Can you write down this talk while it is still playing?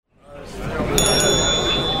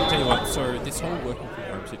whole working from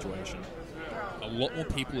home situation, a lot more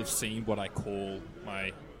people have seen what I call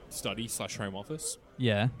my study/home office.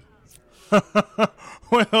 Yeah.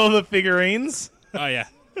 With all the figurines. Oh yeah,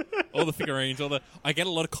 all the figurines, I get a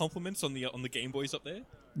lot of compliments on the Game Boys up there.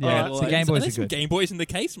 Yeah, the Game Boys are some good. Game Boys in the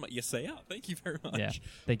case. I'm like, yes, they are. Thank you very much. Yeah,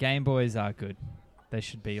 the Game Boys are good. They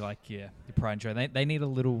should be like, you probably enjoy. They need a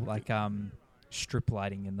little like strip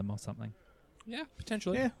lighting in them or something. Yeah,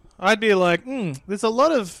 potentially. Yeah. I'd be like, there's a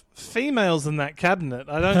lot of females in that cabinet.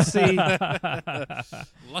 I don't see...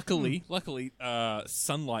 Luckily,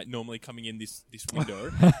 sunlight normally coming in this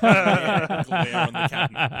window. Glare on the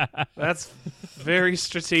cabinet. That's very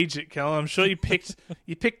strategic, Cal. I'm sure you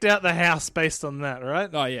picked out the house based on that, right?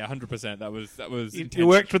 Oh yeah, 100%. That was. You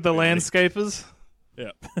worked with the landscapers.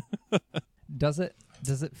 Yeah. Does it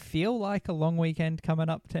feel like a long weekend coming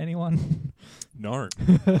up to anyone? No.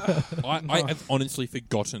 I have honestly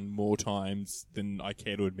forgotten more times than I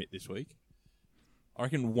care to admit this week. I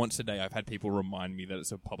reckon once a day I've had people remind me that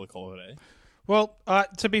it's a public holiday. Well,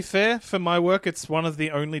 to be fair, for my work, it's one of the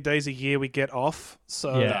only days a year we get off.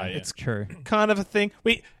 So it's true. Kind of a thing.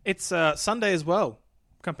 It's Sunday as well,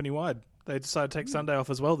 company-wide. They decided to take Sunday off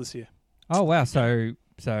as well this year. Oh, wow. So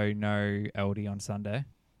no LD on Sunday.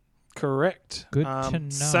 Correct. Good to know.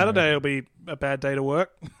 Saturday will be a bad day to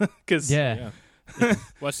work. Well,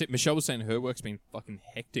 that's it. Michelle was saying her work's been fucking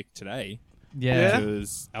hectic today. Yeah.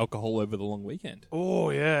 Because alcohol over the long weekend. Oh,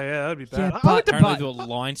 yeah, that'd be bad. Yeah, Apparently there were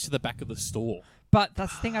lines to the back of the store. But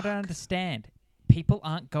that's the thing I don't understand. People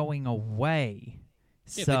aren't going away.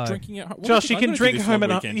 Yeah, so they're drinking at home. Josh, you can drink home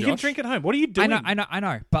at home. You can drink at home. What are you doing? I know.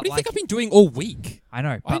 But what do you like, think I've been doing all week? I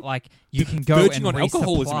know, but like you can go verging and on resupply.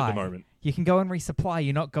 alcoholism at the moment. You can go and resupply.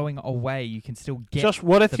 You're not going away. You can still get. Josh,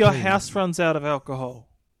 what if the your booze. house runs out of alcohol?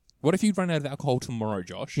 What if you run out of alcohol tomorrow,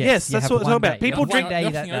 Josh? Yes, you that's have what we're one talking about. day. You People have drink- one day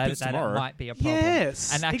Nothing that opens it tomorrow. might be a problem.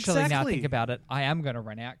 Yes, and actually, now exactly. think about it. I am going to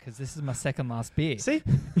run out because this is my second last beer. See,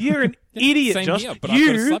 you're an idiot, Same Josh. here, but I've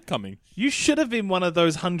got a slap coming. You should have been one of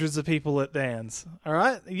those hundreds of people at Dan's. All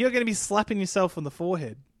right, you're going to be slapping yourself on the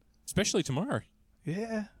forehead. Especially tomorrow.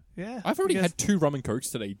 Yeah. I've already had 2 rum and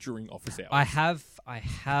cokes today during office hours. I have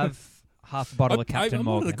half a bottle of Captain I'm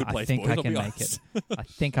not in a Morgan. good place, I think boys, I I'll can be make it. honest. I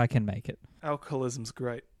think I can make it. Alcoholism's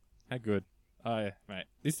great. How good. Oh, yeah,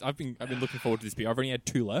 mate. I've been looking forward to this beer. I've only had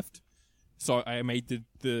 2 left. So I made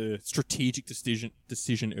the strategic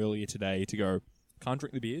decision earlier today to go, can't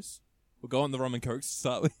drink the beers. We'll go on the rum and cokes to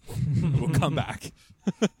start with. We'll come back.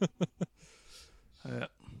 Yeah.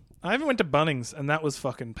 I even went to Bunnings, and that was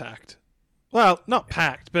fucking packed. Well, not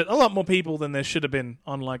packed, but a lot more people than there should have been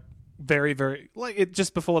on like very, very like it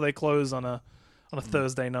just before they close on a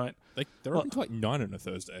Thursday night. They're open to like 9 on a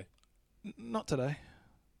Thursday. Not today.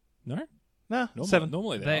 No? No, Normally, 7.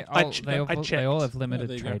 Normally They are. all have limited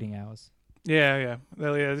there you go. trading hours. Yeah.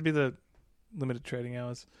 Well, yeah, it'd be the limited trading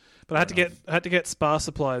hours. But I had to get spa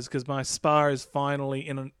supplies because my spa is finally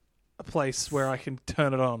in a place where I can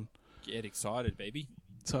turn it on. Get excited, baby.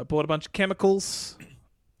 So I bought a bunch of chemicals.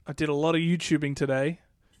 I did a lot of YouTubing today.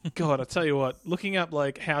 God, I tell you what, looking up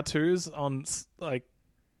like how-tos on like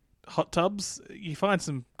hot tubs, you find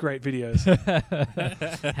some great videos.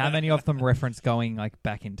 How many of them reference going like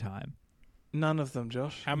back in time? None of them,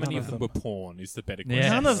 Josh. How many None of them were porn is the better question. Yeah.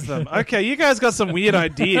 None of them. Okay, you guys got some weird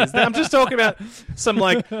ideas. I'm just talking about some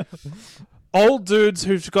like old dudes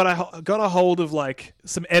who've got a hold of like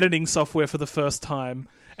some editing software for the first time,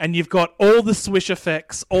 and you've got all the swish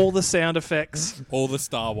effects, all the sound effects, All the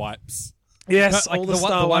star wipes. yes, Like all the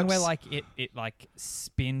Star one Wipes. where like it like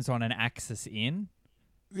spins on an axis in.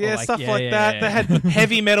 Yeah, like- stuff yeah, like yeah, that. yeah. They had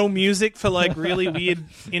heavy metal music for like really weird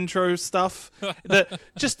intro stuff.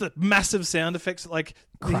 Just the massive sound effects. Like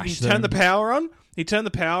Crash he turned them. the power on. He turned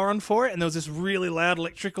the power on for it, and there was this really loud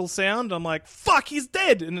electrical sound. I'm like, "Fuck, he's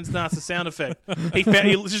dead!" And it's a sound effect. He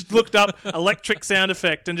just looked up electric sound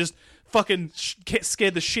effect and just fucking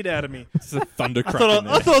scared the shit out of me. It's a thunder I crack thought in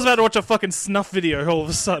I there. thought I was about to watch a fucking snuff video all of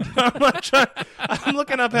a sudden. I'm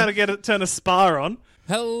looking up how to turn a spa on.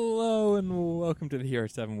 Hello and welcome to the Hero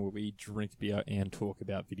 7 where we drink beer and talk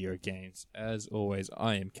about video games. As always,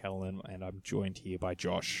 I am Callum and I'm joined here by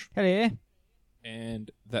Josh. Hello.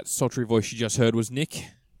 And that sultry voice you just heard was Nick.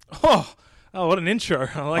 Oh, what an intro!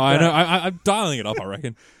 I like I that. know, I'm dialing it up, I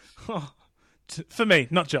reckon. For me,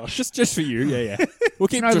 not Josh. just for you, yeah. We'll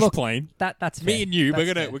keep No, Josh look, playing. That's fair. Me and you, That's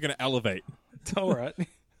we're fair. gonna elevate. All right.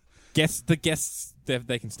 The guests,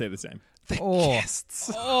 they can stay the same. Oh.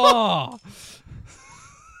 Guests. Oh,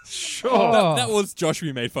 Sure. Oh. That was Josh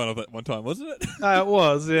we made fun of at one time, wasn't it? It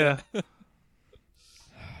was, yeah. I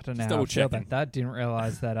don't don't know Just how I double feel checking. about that. Didn't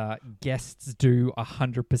realize that guests do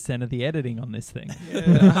 100% of the editing on this thing.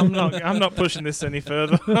 Yeah, I'm not pushing this any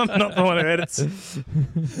further. I'm not the one who edits.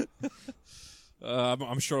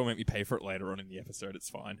 I'm sure I'll make me pay for it later on in the episode. It's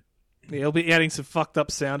fine. Yeah, he'll be adding some fucked up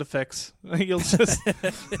sound effects. You'll just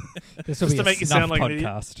This will Just be to a make you snuff sound like an idiot.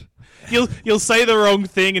 podcast. you'll say the wrong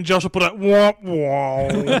thing, and Josh will put out wah wah.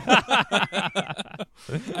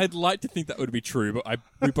 I'd like to think that would be true, but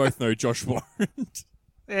we both know Josh won't.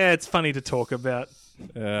 Yeah, it's funny to talk about.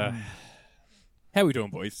 How are we doing,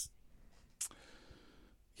 boys?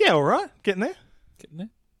 Yeah, all right, getting there. Getting there?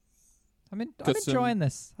 I'm Got some- enjoying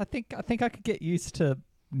this. I think I could get used to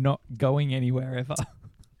not going anywhere ever.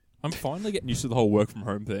 I'm finally getting used to the whole work from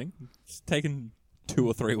home thing. It's taken 2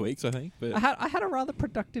 or 3 weeks, I think. But I had a rather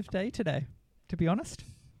productive day today, to be honest.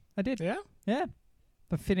 I did. Yeah. Yeah.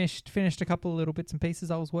 I finished a couple of little bits and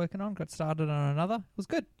pieces I was working on. Got started on another. It was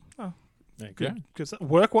good. there you go. Good.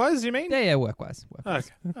 Work-wise, you mean? Yeah, work-wise. Okay.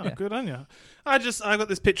 Oh, Yeah. good on you. I got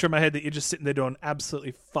this picture in my head that you're just sitting there doing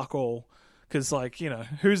absolutely fuck all. Because, like, you know,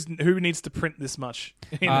 who needs to print this much?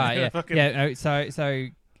 You know, Yeah. fucking- Yeah, no, so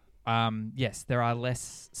yes, there are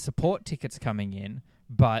less support tickets coming in,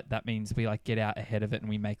 but that means we like get out ahead of it and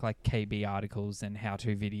we make like KB articles and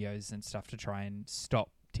how-to videos and stuff to try and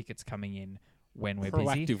stop tickets coming in when we're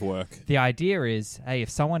busy. Proactive work. The idea is, hey, if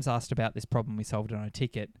someone's asked about this problem, we solved it on a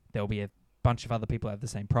ticket, there'll be a bunch of other people who have the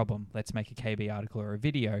same problem. Let's make a KB article or a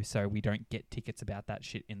video so we don't get tickets about that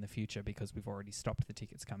shit in the future because we've already stopped the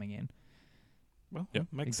tickets coming in. Well, Yep.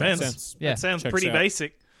 makes Exactly. sense. Yeah. That sounds Checks pretty out.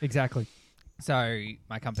 basic. Exactly. So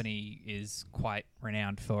my company is quite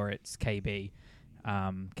renowned for its KB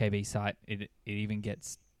site. It even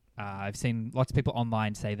gets. I've seen lots of people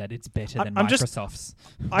online say that it's better than I'm just- Microsoft's.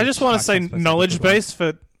 I just want to say Microsoft's supposed to be knowledge good one. base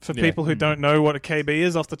for Yeah. people who don't know what a KB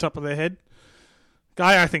is off the top of their head.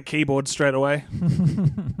 Guy, I think keyboard straight away.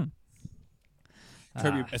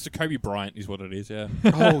 It's a Kobe Bryant is what it is, yeah.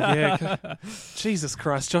 Oh, yeah. Jesus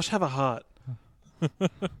Christ. Josh, have a heart.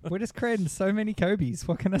 We're just creating so many Kobe's.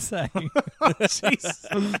 What can I say? Jeez.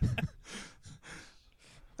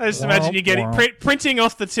 I just imagine you getting printing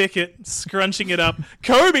off the ticket, scrunching it up,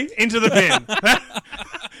 Kobe into the bin.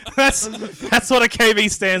 That's what a KB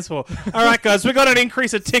stands for. All right, guys, we got an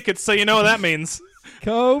increase of tickets, so you know what that means.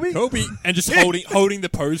 Kobe. Kobe, and just holding the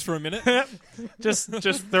pose for a minute. Just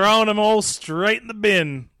throwing them all straight in the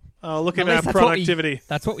bin. Oh, look at our least that's what we- productivity.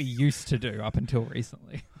 That's what we used to do up until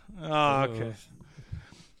recently. Oh, okay.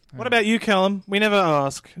 What about you, Callum? We never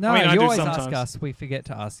ask. No, I mean, I you do always sometimes. ask us. We forget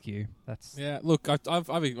to ask you. That's Yeah, look, I've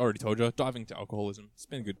already told you, diving into alcoholism. It's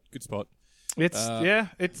been a good spot.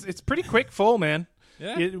 It's pretty quick fall, man.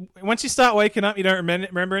 Yeah. Once you start waking up, you don't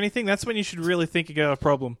remember anything. That's when you should really think you got a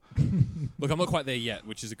problem. Look, I'm not quite there yet,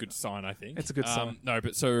 which is a good sign, I think. It's a good sign. No,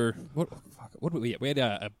 but so what did we get? We had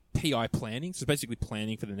a PI planning, so basically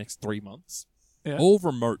planning for the next 3 months. Yeah. All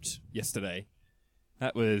remote yesterday.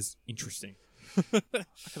 That was interesting. I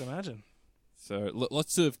can imagine. So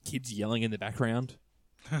lots of kids yelling in the background.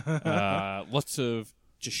 Lots of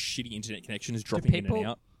just shitty internet connections dropping in and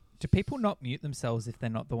out. Do people not mute themselves if they're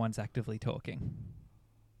not the ones actively talking?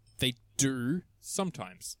 They do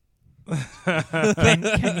sometimes.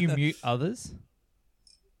 Can you mute others?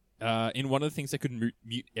 In one of the things, they could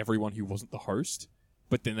mute everyone who wasn't the host,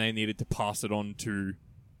 but then they needed to pass it on to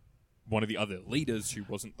one of the other leaders who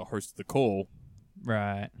wasn't the host of the call.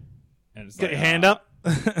 Right. And it's Get like, your hand up.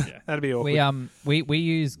 Yeah. That'd be awkward. We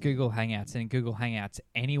use Google Hangouts, and in Google Hangouts,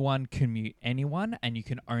 anyone can mute anyone, and you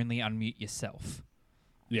can only unmute yourself.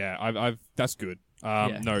 Yeah, I've that's good.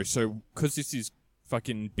 Yeah. No, so because this is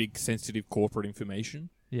fucking big sensitive corporate information,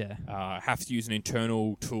 Yeah. have to use an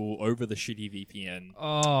internal tool over the shitty VPN.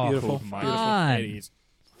 Oh, Beautiful. called Beautiful. Fun. It is.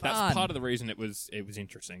 That's Fun. part of the reason it was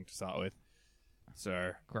interesting to start with.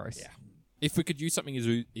 So Gross. yeah. If we could use something as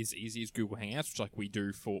easy as Google Hangouts, which like we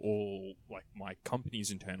do for all like my company's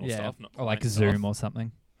internal Yeah. stuff, not Or like client Zoom stuff. or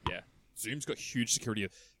something. Yeah, Zoom's got huge security.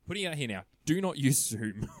 Putting it out here now, do not use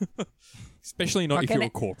Zoom, especially not if Okay, you're a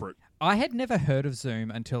corporate. I had never heard of Zoom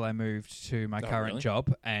until I moved to my current really?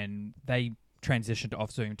 job, and they transitioned off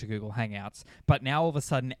Zoom to Google Hangouts. But now all of a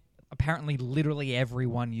sudden, apparently, literally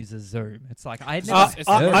everyone uses Zoom. It's like I had never It's,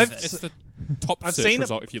 heard of it's it. the top I've search seen it-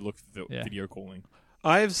 result if you look for Yeah. video calling.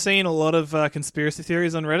 I've seen a lot of conspiracy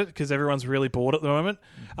theories on Reddit because everyone's really bored at the moment,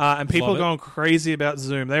 and people Love are it. going crazy about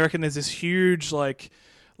Zoom. They reckon there's this huge like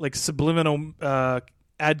subliminal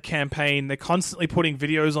ad campaign. They're constantly putting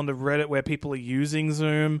videos onto Reddit where people are using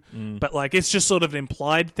Zoom, but like it's just sort of an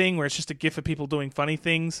implied thing where it's just a gif of people doing funny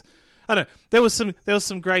things. I don't know. There was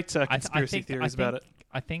some great conspiracy theories about it.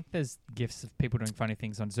 I think there's gifs of people doing funny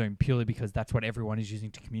things on Zoom purely because that's what everyone is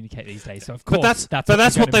using to communicate these days. So of course,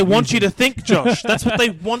 that's what they want you to think, Josh. That's what they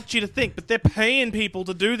want you to think. But they're paying people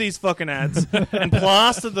to do these fucking ads and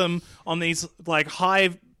plaster them on these like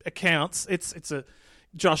Hive accounts. It's a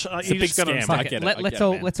Josh. You just got to I get it.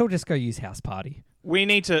 Let's all just go use House Party. We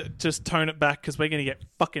need to just tone it back because we're going to get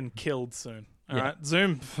fucking killed soon. All right,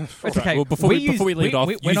 Zoom. It's okay. Well, before we leave it off,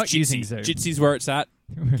 we're not using Zoom. Jitsy's where it's at.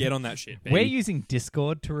 Get on that shit, baby. We're using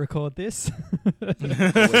Discord to record this.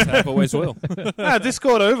 Always have, always will.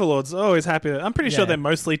 Discord overlords. Always happy. I'm pretty sure they're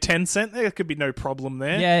mostly Tencent. There could be no problem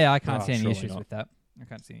there. Yeah, I can't see any issues with that. I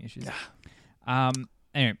can't see any issues.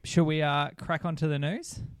 Anyway, shall we crack on to the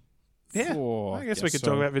news? Yeah, I guess we could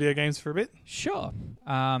talk about video games for a bit. Sure.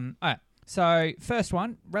 All right. So, first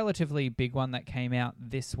one, relatively big one that came out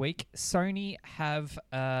this week. Sony have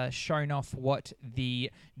shown off what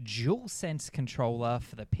the DualSense controller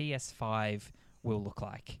for the PS5 will look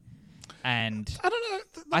like. And I don't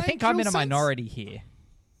know. I think I'm in a minority here.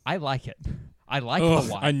 I like it. I like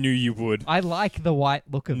the white. I knew you would. I like the white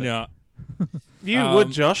look of it. No. You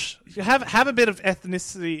would, Josh. Have a bit of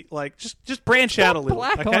ethnicity, like just branch out a little.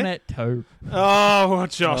 Black okay? on it too. Oh,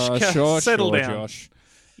 Josh, settle down. Josh.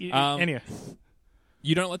 Anyway,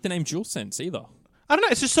 you don't like the name DualSense either. I don't know.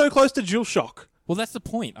 It's just so close to DualShock. Well, that's the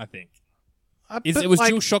point. I think It was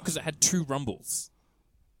DualShock because it had two rumbles.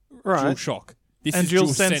 Right. DualShock. This and is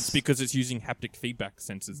DualSense because it's using haptic feedback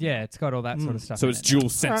sensors. Yeah, it's got all that sort of stuff. So in it's it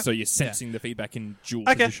DualSense, Right. so you're sensing the feedback in dual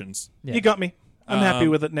Okay. positions. Yeah. You got me. I'm happy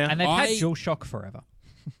with it now. And they've had DualShock forever.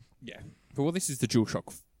 Yeah. But well, this is the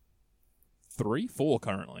DualShock 4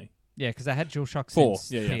 currently. Yeah, because I had DualShock 4.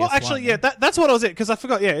 since Yeah. PS1, Well, actually, yeah, that's what I was because I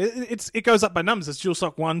forgot. Yeah, it goes up by numbers. It's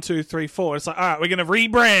DualShock 1, 2, 3, 4. It's like, all right, we're going to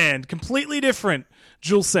rebrand, completely different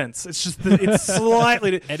DualSense. It's just it's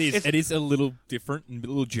slightly. It is a little different and a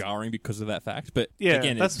little jarring because of that fact. But Yeah,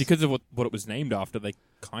 again, that's- it's because of what it was named after. They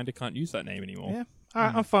kind of can't use that name anymore. Yeah, all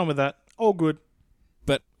right, I'm fine with that. All good.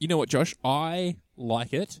 But you know what, Josh? I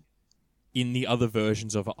like it in the other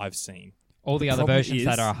versions of it I've seen. all the other problem versions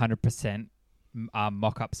that is- are 100%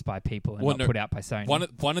 mock-ups by people and Well, not no, put out by Sony.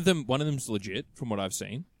 One of them's legit from what I've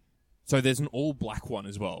seen. So there's an all black one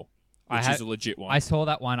as well, which is a legit one. I saw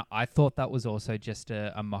that one. I thought that was also just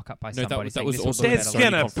a mock-up by No, somebody. that saying was this will also look at There's better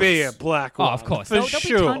Sony later. gonna be a conference. black Oh, one. of course. for There'll be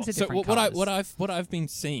sure. tons of So different what I've been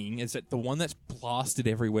seeing is that the one that's blasted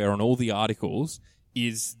everywhere on all the articles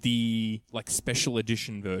is the like special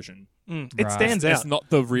edition version. It Right. stands It's out. not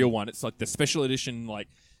the real one. It's like the special edition, like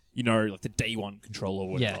like the day one controller.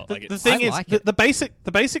 Or whatever. Yeah. Like The it's, thing I is, like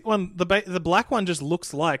the basic one, the black one just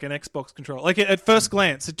looks like an Xbox controller. Like at first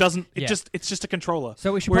glance, it doesn't. Yeah. It's just a controller.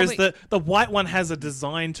 So we should Whereas probably- the white one has a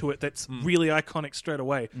design to it that's really iconic straight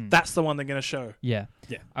away. That's the one they're going to show. Yeah.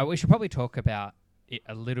 Yeah. We should probably talk about it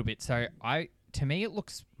a little bit. So to me, it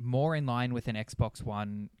looks more in line with an Xbox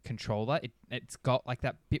One controller. It's got like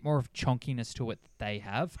that bit more of chonkiness to it that they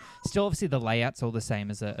have. Still, obviously, the layout's all the same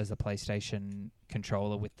as a PlayStation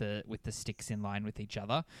controller with the sticks in line with each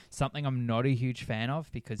other. Something I'm not a huge fan of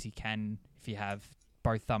because you can, if you have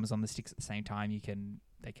both thumbs on the sticks at the same time,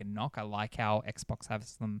 they can knock. I like how Xbox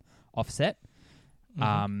has them offset.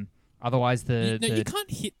 Otherwise, you can't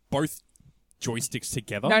hit both joysticks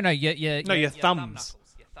together. no, your thumbs. knuckles.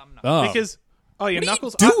 Your thumb knuckles. Oh. Because your What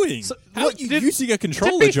knuckles. are you doing? How look, are you dude, using a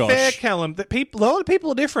controller, to be Josh? fair, Callum, that a lot of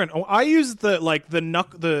people are different. I use the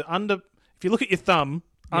under. If you look at your thumb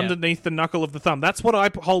underneath the knuckle of the thumb, that's what I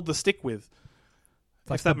hold the stick with.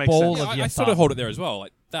 Like if that the makes ball sense. of I your sort of thumb. hold it there as well,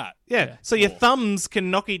 like that. Yeah. So your thumbs can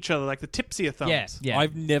knock each other, like the tips of your thumbs. Yeah.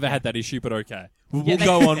 I've never had that issue, but okay. We'll Yeah,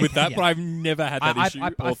 go on with that, yeah. but I've never had that issue I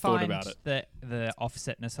or thought find about it. the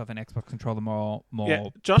offsetness of an Xbox controller more Yeah,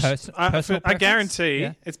 Josh, personal I preference. guarantee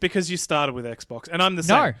Yeah. it's because you started with Xbox, and I'm the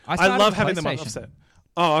No, same. I started love with having them PlayStation. offset.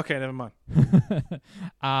 Oh, okay, never mind.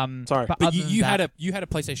 Sorry. But But other you than that, had a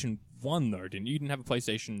PlayStation 1 though, didn't you? You didn't have a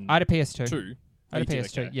PlayStation I had a PS2. 2. I had a You did,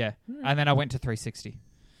 PS2, okay. yeah, and then I went to 360.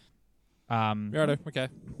 Righto, okay.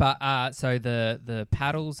 But so the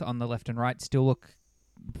paddles on the left and right still look,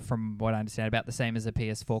 from what I understand, about the same as a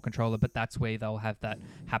PS4 controller, but that's where they'll have that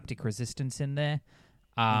haptic resistance in there.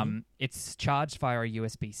 It's charged via a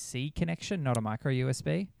USB-C connection, not a micro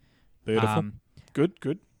USB. Beautiful.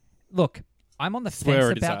 Good. Look, I'm on the Swear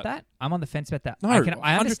fence it is about that. I'm on the fence about that. No,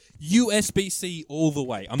 I understand. USB-C all the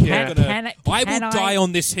way. I'm Can- not gonna. can I will I- die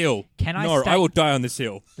on this hill. Can I No, state- I will die on this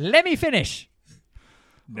hill. Let me finish.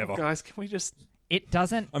 Never. Guys, can we just... It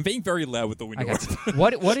doesn't. I'm being very loud with the window. Okay. open.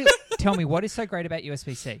 what is? Tell me what is so great about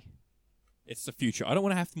USB-C? It's the future. I don't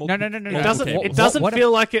want to have No. It doesn't, What- it doesn't what-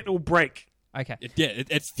 feel like it will break. Okay.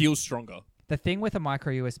 It feels stronger. The thing with a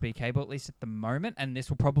micro USB cable, at least at the moment, and this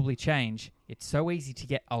will probably change, it's so easy to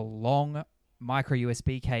get a long micro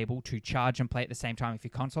USB cable to charge and play at the same time. If your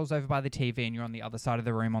console's over by the TV and you're on the other side of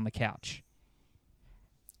the room on the couch,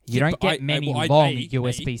 you don't get many long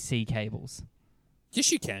USB-C cables.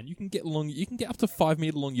 Yes, you can. You can get long. You can get up to 5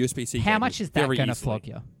 meter long USB-C. How much is that going to flog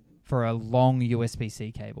you for a long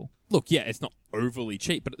USB-C cable? Look, yeah, it's not overly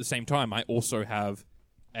cheap, but at the same time, I also have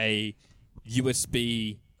a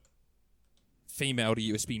USB female to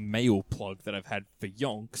USB male plug that I've had for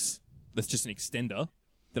yonks. That's just an extender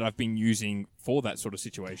that I've been using for that sort of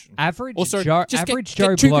situation. Average also, Joe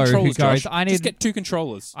Blow who goes, I need just get 2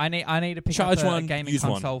 controllers. I need to pick Charge up a one, gaming use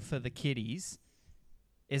console one. for the kiddies.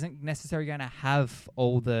 Isn't necessarily going to have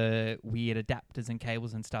all the weird adapters and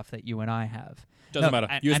cables and stuff that you and I have. Doesn't matter.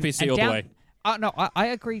 USB-C all the way. No, I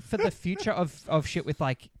agree for the future of shit with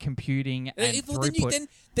like computing and throughput.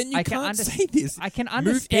 Then you can't say this. I can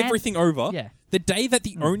understand. Move everything over. Yeah. The day that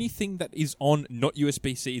the only thing that is on not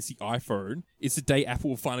USB-C is the iPhone is the day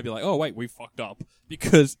Apple will finally be like, oh, wait, we fucked up.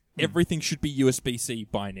 Because everything should be USB-C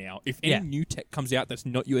by now. If any new tech comes out that's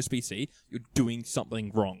not USB-C, you're doing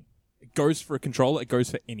something wrong. It goes for a controller. It goes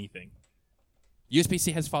for anything.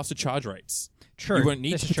 USB-C has faster charge rates. True. You won't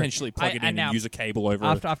need to potentially plug it in and use a cable over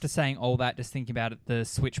it. After saying all that, just thinking about it, the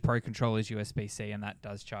Switch Pro controller is USB-C, and that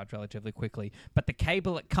does charge relatively quickly. But the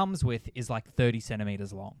cable it comes with is like 30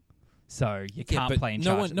 centimeters long, so you can't play and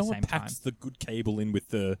charge at the same time. No one packs the good cable in with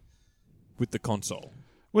the console.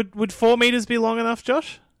 Would 4 meters be long enough,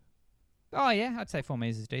 Josh? Oh yeah, I'd say 4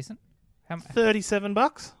 meters is decent.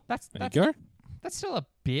 $37. There you go. That's still a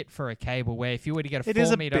bit for a cable. Where if you were to get a It is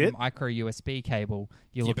 4 a meter bit. micro USB cable,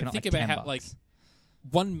 you're looking at think like about $10. how, like,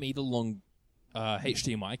 1 meter long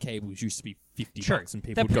HDMI cables used to be $50, True. and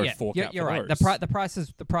people would go fork out you're for right. those.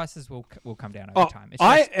 The prices will come down over time.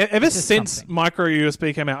 Ever it's just since something. micro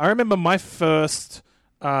USB came out, I remember my first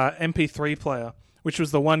MP3 player, which was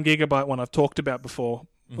the 1 gigabyte one I've talked about before,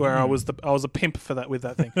 where I was a pimp for that with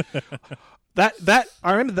that thing. that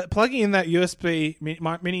I remember that plugging in that USB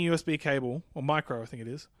mini USB cable or micro, I think it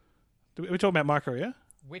is. We're talking about micro, yeah?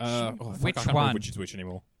 Which I which can't remember one? which is which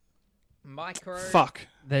anymore. Micro. Fuck.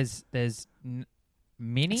 There's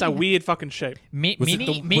mini. It's a weird fucking shape.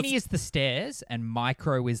 Mini is the stairs, and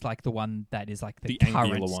micro is like the one that is like the angular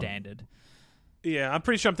current one. standard. Yeah, I'm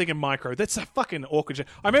pretty sure I'm thinking micro. That's a fucking awkward shit.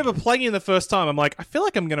 I remember plugging in the first time. I'm like, I feel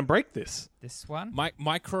like I'm going to break this. This one.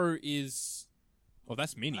 Micro is... Oh,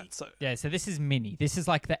 that's mini. Yeah, so this is mini. This is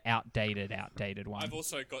like the outdated one. I've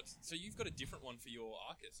also got... So you've got a different one for your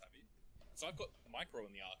Arcus, have you? So I've got micro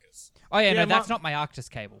in the Arcus. Oh yeah, Yeah, no, that's not my Arctis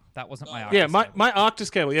cable. That wasn't my Arctis. Yeah, my cable.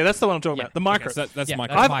 Arctis cable. Yeah, that's the one I'm talking Yeah. about. The micro. Okay, so that's Yeah,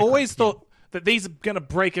 micro. that's I've micro, always yeah. thought that these are going to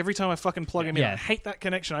break every time I fucking plug them in. Yeah. I hate that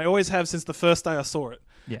connection. I always have since the first day I saw it.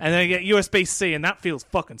 Yeah. And then I get USB-C, and that feels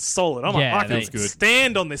fucking solid. I'm Yeah, like, I that's can good.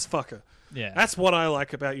 stand on this fucker. Yeah. That's what I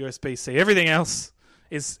like about USB-C. Everything else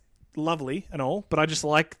is lovely and all, but I just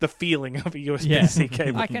like the feeling of a USB-C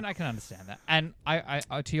cable. I can understand that. And I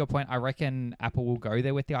to your point, I reckon Apple will go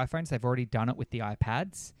there with the iPhones. They've already done it with the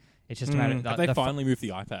iPads. It's just about Have they finally moved the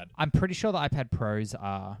iPad? I'm pretty sure the iPad Pros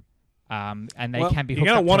are, and they Well, can be you're hooked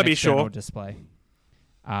gonna up to wanna an be external sure. display.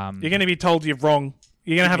 You're going to be told you're wrong.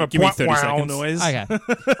 You're going to have a Give me 30 wow seconds. noise.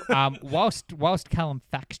 Okay. Whilst Callum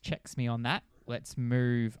fact checks me on that, let's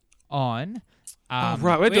move on. Right,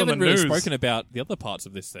 we're We doing the haven't really news. spoken about the other parts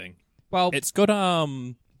of this thing. Well, It's got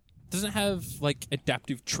doesn't it have like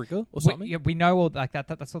adaptive trigger or something? we know all like that.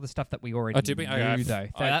 That's all the stuff that we already Oh, did we? knew, Okay, though.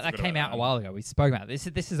 I That forgot came about out a that. while ago. We spoke about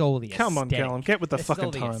it. This is all the Come on, aesthetic. Callum, get with the This is fucking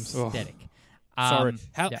all the times. Ugh. aesthetic. Sorry.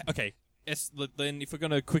 Yeah. Okay. Then if we're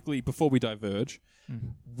going to quickly, before we diverge, Mm-hmm.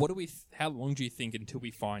 what do we? How long do you think until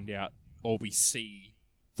we find out or we see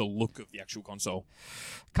the look of the actual console?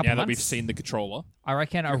 Couple Now that months? we've seen the controller, I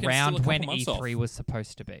reckon reckon it's still a around couple when months E3 off? was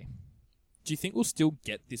supposed to be. do you think we'll still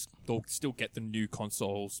get this? They'll still get the new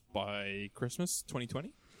consoles by Christmas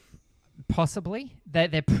 2020? Possibly.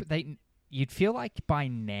 You'd feel like by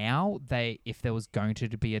now if there was going to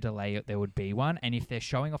be a delay, there would be one. And if they're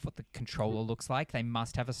showing off what the controller looks like, they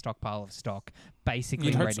must have a stockpile of stock basically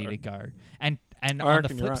You'd hope ready so. to go. And I on the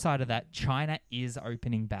reckon you're flip right. side of that, China is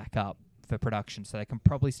opening back up for production, so they can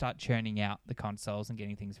probably start churning out the consoles and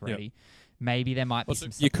getting things ready. Maybe there might be Also,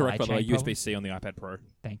 some you're supply correct, by the way. chain problems. USB-C on the iPad Pro.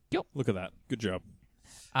 Thank you. Look at that. Good job.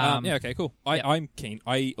 Um, Yeah, okay, cool. yeah. I'm keen.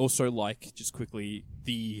 I also like, just quickly,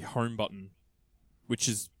 the home button, which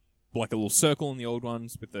is like a little circle in the old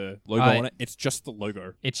ones with the logo on it. It's just the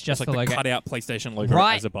logo. It's just like the logo. cut out PlayStation logo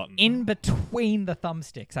Right as a button. in between the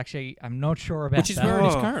thumbsticks. Actually, I'm not sure about which is that. where it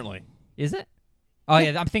is Oh. currently. Is it? Oh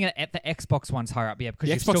yeah, I'm thinking at the Xbox one's higher up. Yeah, because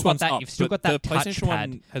The you've Xbox still got one's that. up, You've still but got that the PlayStation touchpad.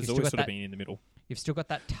 one has You've still always got sort of that- been in the middle. You've still got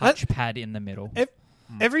that touchpad in the middle.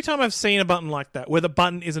 Every time I've seen a button like that, where the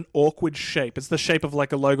button is an awkward shape, it's the shape of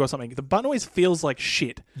like a logo or something, the button always feels like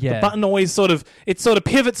shit. Yeah. The button always sort of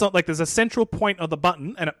pivots on, like there's a central point of the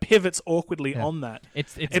button and it pivots awkwardly on that.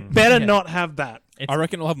 It better not have that. I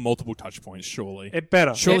reckon it'll have multiple touch points, surely. It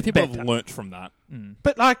better. Surely people have learnt from that.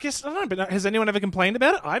 But I guess, I don't know, but has anyone ever complained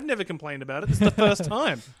about it? I've never complained about it. This is the first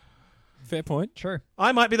time. Fair point. True.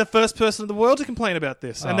 I might be the first person in the world to complain about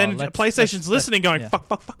this. And then PlayStation's listening going, fuck,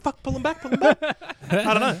 pull them back.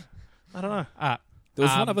 I don't know. There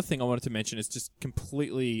was one other thing I wanted to mention. It's just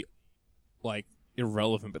completely, like,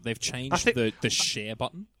 irrelevant, but they've changed the share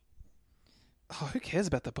button. Oh, who cares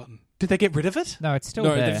about that button? Did they get rid of it? No, it's still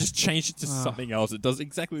there. No, they've just changed it to something else. It does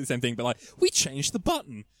exactly the same thing, but like, we changed the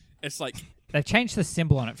button. It's like... They've changed the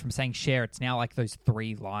symbol on it from saying share. It's now like those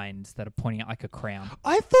 3 lines that are pointing out like a crown.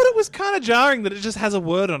 I thought it was kind of jarring that it just has a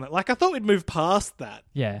word on it. Like, I thought we'd move past that.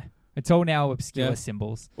 Yeah. It's all now obscure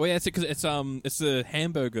symbols. Well, yeah, it's because it's a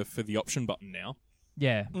hamburger for the option button now.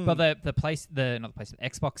 Yeah, but the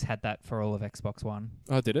Xbox had that for all of Xbox One.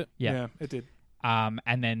 Oh, did it? Yeah, it did.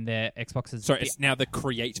 And then the Xbox is... Sorry, it's now the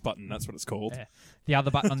create button. That's what it's called. Yeah. The other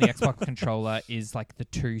button on the Xbox controller is like the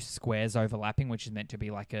 2 squares overlapping, which is meant to be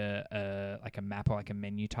like a map or like a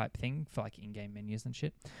menu type thing for like in-game menus and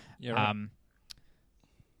shit. Yeah,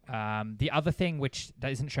 right. The other thing, which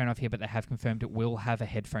that isn't shown off here, but they have confirmed it will have a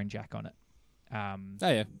headphone jack on it.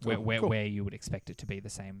 Where you would expect it to be the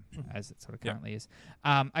same as it sort of currently is.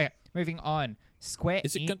 Okay, moving on. Square...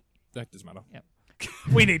 Is it that doesn't matter. Yep.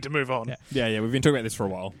 We need to move on. Yeah, we've been talking about this for a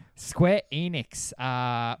while. Square Enix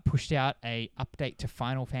pushed out a update to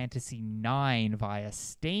Final Fantasy IX via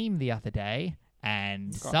Steam the other day,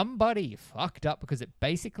 and somebody fucked up because it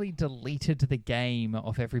basically deleted the game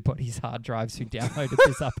off everybody's hard drives who downloaded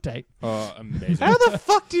this update. Oh, amazing. How the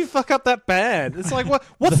fuck do you fuck up that bad? It's like,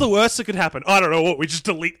 what's the worst that could happen? I don't know. What, we just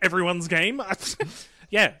delete everyone's game?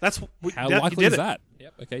 Yeah, that's... How likely is that?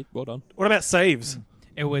 Yep, okay, well done. What about saves?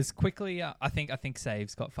 It was quickly. I think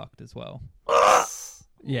saves got fucked as well.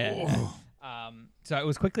 Yeah. So it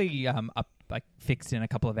was quickly fixed in a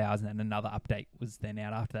couple of hours, and then another update was then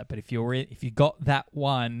out after that. But if you got that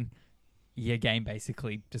one, your game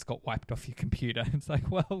basically just got wiped off your computer. It's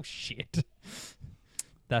like, well, shit.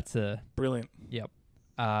 That's brilliant. Yep.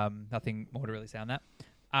 Nothing more to really say on that.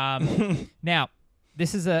 Now,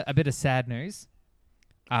 this is a bit of sad news.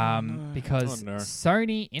 Because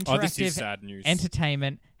Sony Interactive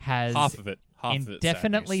Entertainment has half of it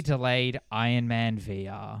indefinitely delayed Iron Man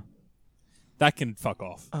VR. That can fuck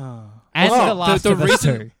off. And The Last of Us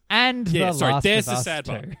 2. And The Last there's of the Us sad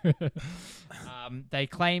 2. They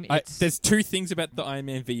claim it's... There's 2 things about the Iron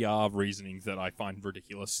Man VR reasonings that I find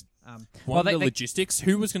ridiculous. One, the logistics.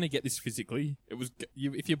 Who was going to get this physically? It was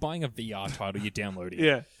if you're buying a VR title, you're downloading it.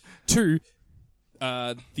 Yeah. 2...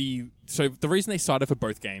 the reason they cited for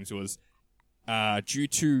both games was due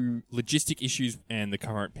to logistic issues and the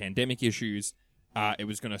current pandemic issues. It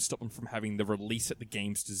was going to stop them from having the release that the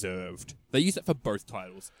games deserved. They used it for both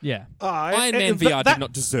titles. Yeah, Iron Man VR did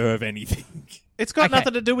not deserve anything. It's got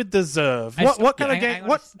nothing to do with deserve. What kind of game?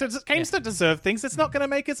 Games that deserve things? It's not going to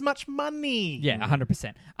make as much money. Yeah,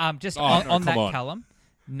 100%. On that, Callum.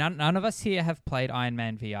 None of us here have played Iron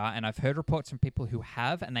Man VR, and I've heard reports from people who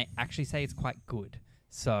have, and they actually say it's quite good.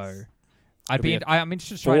 So, I'm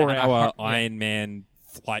interested to try 4-hour Iron Man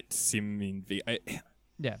flight sim in VR.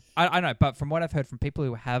 Yeah, I know, but from what I've heard from people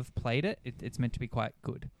who have played it, it's meant to be quite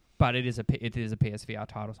good. But it is a PSVR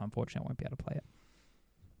title, so unfortunately I won't be able to play it.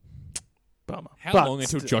 Bummer. How long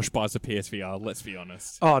until Josh buys a PSVR? Let's be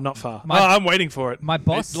honest. Oh, not far. I'm waiting for it. My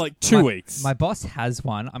boss, it's like 2 weeks. My boss has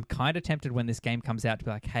one. I'm kind of tempted when this game comes out to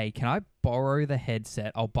be like, "Hey, can I borrow the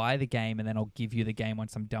headset? I'll buy the game and then I'll give you the game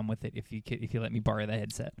once I'm done with it. If you let me borrow the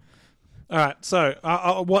headset." All right. So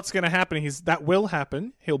what's going to happen is that will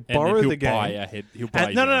happen. He'll borrow the game. He'll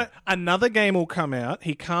buy. No. Another game will come out.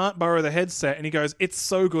 He can't borrow the headset, and he goes, "It's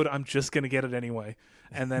so good. I'm just going to get it anyway."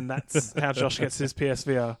 And then that's how Josh gets his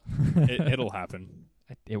PSVR. It'll happen.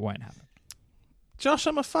 It won't happen. Josh,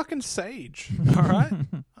 I'm a fucking sage. All right?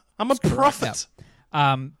 I'm a prophet.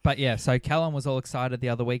 But yeah, so Callum was all excited the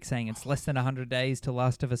other week saying it's less than 100 days to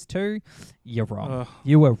Last of Us 2. You're wrong.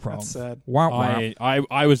 You were wrong. That's sad.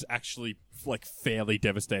 I was actually like fairly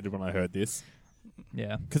devastated when I heard this.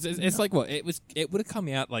 Yeah. Because it's like what? It would have come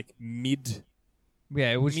out like mid...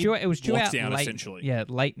 Yeah, it was due out late, essentially. Yeah,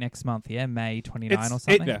 late next month. Yeah, May 29 or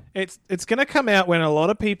something. It's going to come out when a lot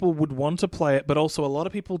of people would want to play it, but also a lot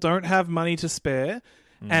of people don't have money to spare,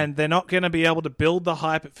 and they're not going to be able to build the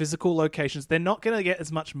hype at physical locations. They're not going to get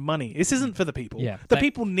as much money. This isn't for the people. Yeah,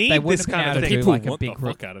 people need this kind of thing. People like want a big the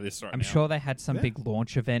fuck out of this right now. I'm sure they had some big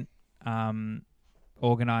launch event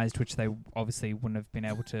organised, which they obviously wouldn't have been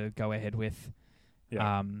able to go ahead with.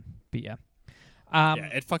 Yeah. But yeah. Yeah,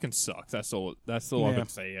 it fucking sucks. That's all I've got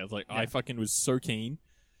to say. I was like, I fucking was so keen.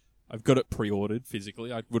 I've got it pre-ordered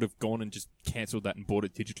physically. I would have gone and just cancelled that and bought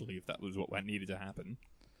it digitally if that was what needed to happen.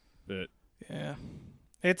 But yeah,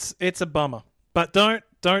 it's a bummer. But don't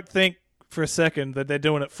think for a second that they're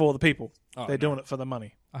doing it for the people. They're doing it for the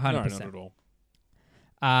money. 100%. No, not at all.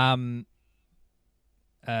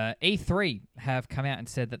 E3 have come out and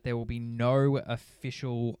said that there will be no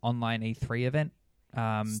official online E3 event.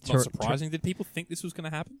 It's not surprising. Did people think this was going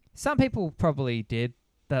to happen? Some people probably did.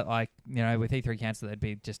 That, like, you know, with E3 cancelled, there'd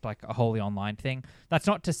be just like a wholly online thing. That's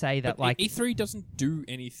not to say that, but like, E3 doesn't do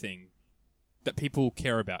anything that people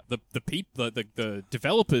care about. The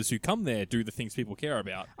developers who come there do the things people care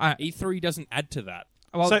about. E3 doesn't add to that.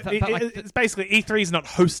 Well, so it's basically E3's not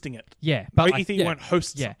hosting it. Yeah, but E3 won't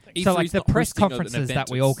host something. E3's so like the press conferences that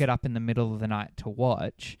we all get up in the middle of the night to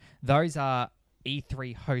watch, those are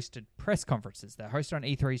E3 hosted press conferences. They're hosted on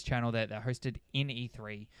E3's channel. They're hosted in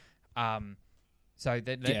E3. So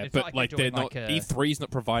it's but not they're not. E3's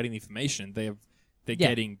not providing the information. They're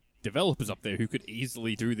getting developers up there who could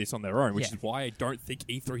easily do this on their own, which is why I don't think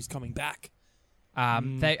E3's coming back. They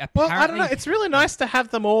apparently, well, I don't know. It's really nice to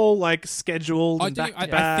have them all like scheduled and back to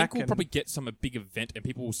back. I think we'll probably get a big event, and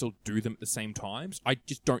people will still do them at the same times. I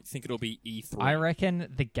just don't think it'll be E3. I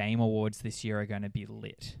reckon the Game Awards this year are going to be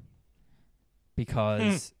lit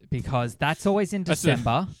because that's always in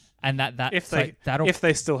December. And if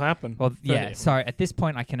they still happen. Well, yeah. So at this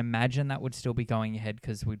point, I can imagine that would still be going ahead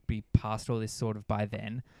because we'd be past all this sort of by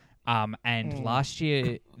then. Last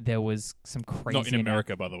year there was some crazy. Not in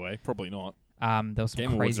America, by the way. Probably not. There was some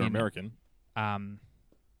Game crazy Awards are American.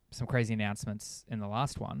 Some crazy announcements in the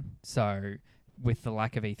last one. So with the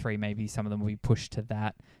lack of E3, maybe some of them will be pushed to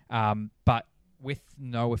that. But with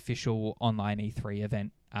no official online E3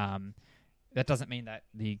 event. That doesn't mean that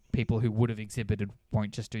the people who would have exhibited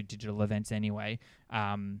won't just do digital events anyway.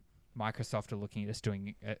 Microsoft are looking at us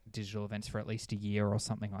doing digital events for at least a year or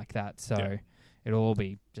something like that. So it'll all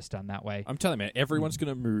be just done that way. I'm telling you, man, everyone's going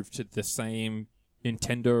to move to the same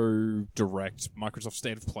Nintendo Direct, Microsoft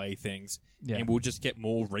State of Play things, and we'll just get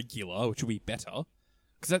more regular, which will be better.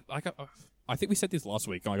 Because I think we said this last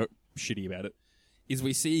week, and I got shitty about it, is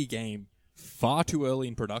we see a game far too early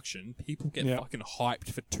in production, people get fucking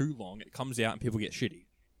hyped for too long, it comes out and people get shitty.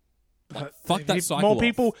 Like, fuck that cycle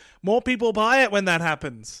More people buy it when that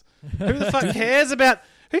happens. Who the fuck cares about...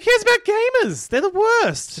 Who cares about gamers? They're the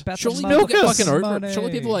worst. Surely people get fucking over it.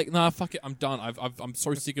 Surely people are like, nah, fuck it, I'm done. I'm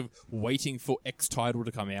so sick of waiting for X title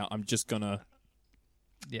to come out. I'm just gonna...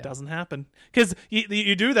 Yeah. Doesn't happen. Because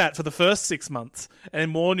you do that for the first 6 months, and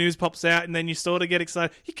more news pops out, and then you sort of get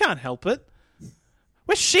excited. You can't help it.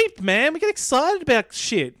 We're sheep, man. We get excited about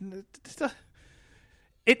shit.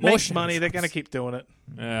 It makes money. They're going to keep doing it.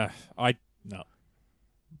 No. I'm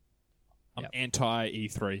anti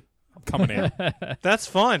E3. I'm coming out. That's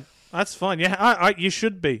fine. Yeah, you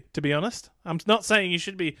should be, to be honest. I'm not saying you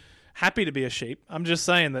should be happy to be a sheep. I'm just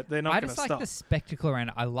saying that they're not going to stop. I just like the spectacle around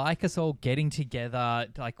it. I like us all getting together,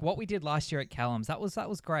 like what we did last year at Callum's. That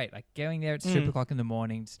was great. Like going there at super o'clock in the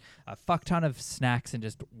mornings, a fuck ton of snacks, and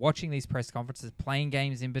just watching these press conferences, playing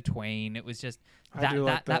games in between. It was just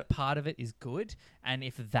that part of it is good. And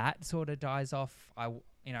if that sort of dies off,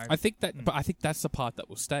 I think that's the part that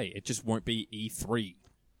will stay. It just won't be E3.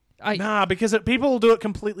 Because people will do it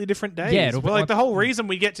completely different days. Yeah, the whole reason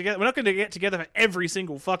we get together, we're not going to get together for every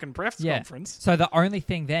single fucking press conference. So the only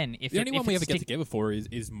thing then, the only one we ever get together for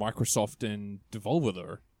is Microsoft and Devolver,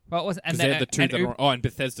 though. Well, it was, and they're the two that are and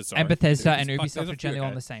Bethesda, sorry, and Bethesda and Ubisoft are generally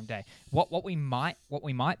on the same day. What we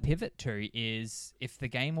might pivot to is if the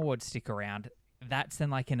Game Awards stick around. That's then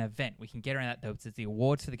like an event. We can get around that. There's the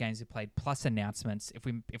awards for the games we played plus announcements.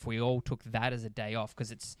 If we all took that as a day off, because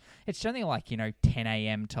it's generally like 10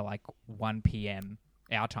 a.m. to like 1 p.m.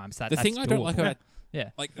 our time. So that's I don't like about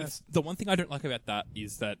the one thing I don't like about that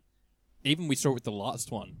is that even we saw it with the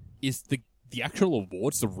last one is the actual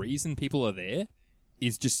awards. The reason people are there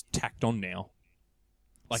is just tacked on now.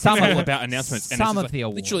 Like it's all about announcements. And some of the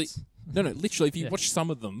awards. Literally, if you watch some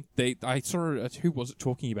of them, I saw who was it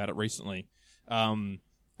talking about it recently. And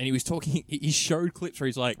he was talking, he showed clips where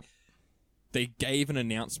he's like, they gave an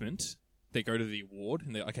announcement, they go to the award,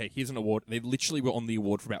 and they're okay, here's an award. They literally were on the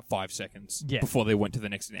award for about 5 seconds before they went to the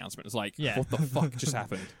next announcement. It's like, what the fuck just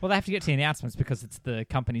happened? Well, they have to get to the announcements because it's the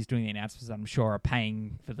companies doing the announcements, I'm sure, are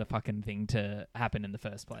paying for the fucking thing to happen in the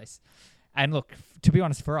first place. And look, to be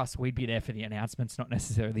honest, for us, we'd be there for the announcements, not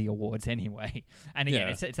necessarily the awards anyway. And again,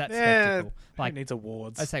 it's that spectacle. Like, it needs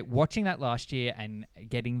awards. I say, watching that last year and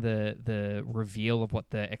getting the reveal of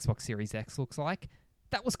what the Xbox Series X looks like,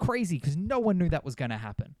 that was crazy because no one knew that was going to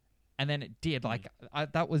happen. And then it did. Like, I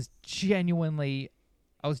was genuinely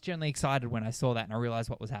excited when I saw that and I realized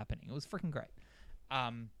what was happening. It was freaking great.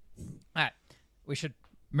 All right, we should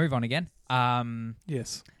move on again.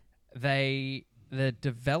 Yes. The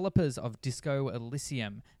developers of Disco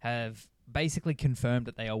Elysium have basically confirmed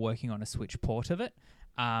that they are working on a Switch port of it.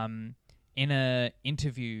 In an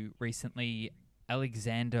interview recently,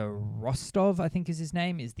 Alexander Rostov, I think is his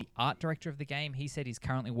name, is the art director of the game. He said he's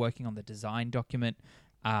currently working on the design document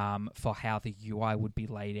for how the UI would be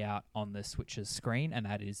laid out on the Switch's screen, and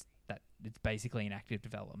that it's basically in active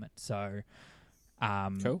development. So,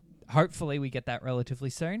 cool. Hopefully we get that relatively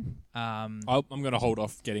soon. I'm going to hold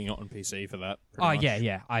off getting it on PC for that. Much.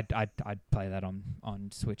 Yeah. I'd play that on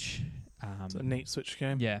Switch. It's a neat Switch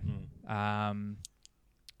game. Yeah.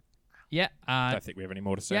 Yeah. I don't think we have any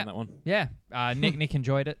more to say on that one. Yeah. Nick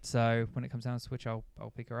enjoyed it, so when it comes down to Switch, I'll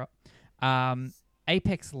pick her up.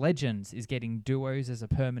 Apex Legends is getting duos as a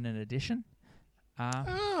permanent addition.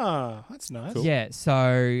 That's nice. Cool. Yeah,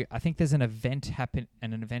 so I think there's an event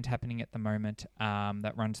happening at the moment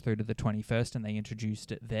that runs through to the 21st, and they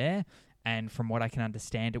introduced it there. And from what I can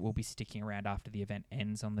understand, it will be sticking around after the event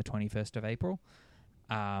ends on the 21st of April.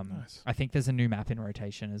 Nice. I think there's a new map in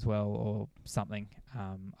rotation as well, or something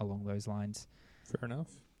along those lines. Fair enough.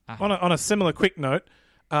 On a similar quick note,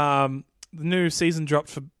 the new season dropped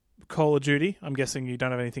for Call of Duty. I'm guessing you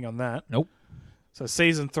don't have anything on that. Nope. So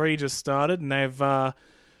season 3 just started, and they've there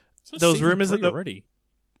was season rumors 3 that already.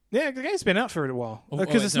 Yeah, the game's been out for a while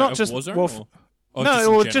Because it's not just it's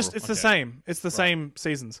the same. It's the same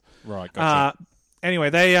seasons. Right. Gotcha. Anyway,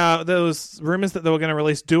 there was rumors that they were going to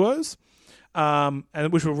release duos, and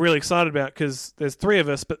which we're really excited about because there's 3 of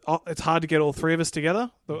us, but it's hard to get all 3 of us together.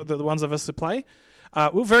 The ones of us to play.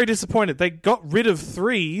 We're very disappointed. They got rid of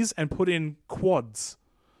 3s and put in quads.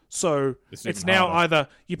 So it's now either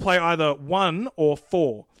you play either 1 or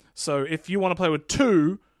 4. So if you want to play with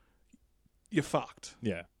 2, you're fucked.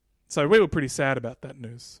 Yeah. So we were pretty sad about that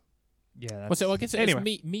news. Yeah. Well, so I guess anyway.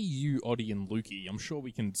 it's me, you, Oddie, and Lukey. I'm sure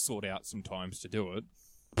we can sort out some times to do it.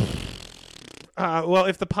 Well,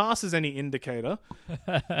 if the pass is any indicator,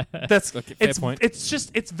 that's okay, fair point.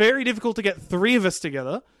 It's very difficult to get 3 of us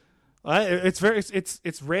together. It's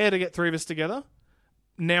rare to get 3 of us together.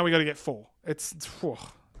 Now we got to get 4.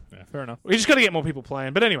 Yeah, fair enough. We just got to get more people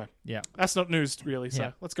playing. But anyway, Yeah. that's not news really.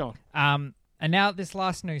 So let's go on. And now this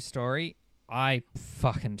last news story, I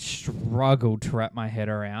fucking struggled to wrap my head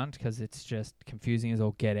around because it's just confusing as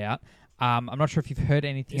all get out. I'm not sure if you've heard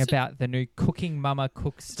anything about the new Cooking Mama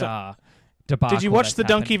Cook Star debacle. Did you watch the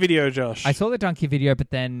donkey video, Josh? I saw the donkey video, but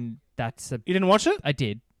then You didn't watch it? I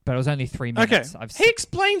did, but it was only 3 minutes. Okay. He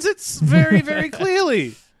explains it very, very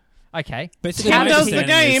clearly. Okay. Basically, He how does the understand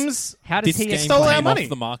games. How does this he game stole our came money. off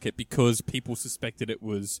the market because people suspected it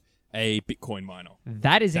was a Bitcoin miner.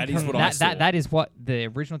 That is That is incorrect. what I saw. That is what the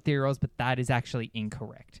original theory was, but that is actually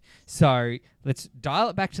incorrect. So let's dial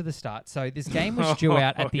it back to the start. So this game was due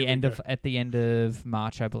out at the end of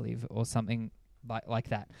March, I believe, or something like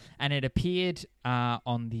that, and it appeared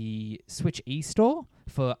on the Switch eStore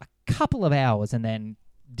for a couple of hours, and then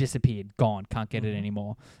disappeared, gone, can't get it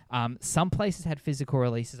anymore. Some places had physical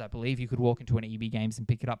releases. I believe you could walk into an EB Games and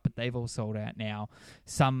pick it up, but they've all sold out now.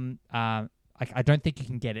 Some, I don't think you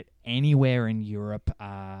can get it anywhere in Europe.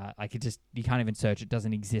 You can't even search. It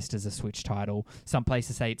doesn't exist as a Switch title. Some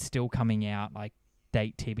places say it's still coming out, like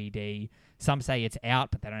date TBD. Some say it's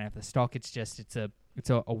out, but they don't have the stock. It's a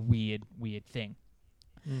weird thing.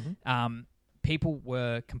 Mm-hmm. People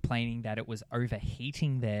were complaining that it was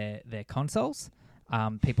overheating their consoles.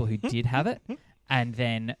 People who did have it. And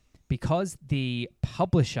then because the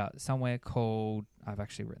publisher, somewhere called, I've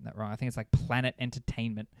actually written that wrong, I think it's like Planet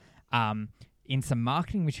Entertainment, in some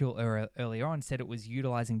marketing material earlier on said it was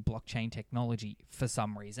utilizing blockchain technology for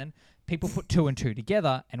some reason. People put 2 and 2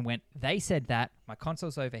 together and went, they said that, my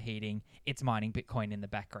console's overheating, it's mining Bitcoin in the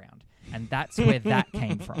background. And that's where that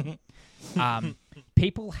came from.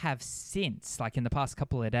 People have since, like in the past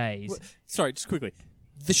couple of days... Sorry, just quickly.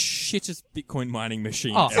 The shittest Bitcoin mining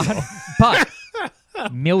machine Oh, ever. but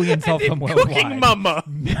millions of them worldwide. Cooking Mama.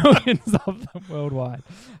 Millions of them worldwide.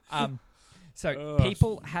 So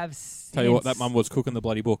people have since... Tell you what, that mum was cooking the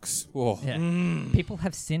bloody books. Oh. Yeah. People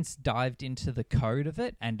have since dived into the code of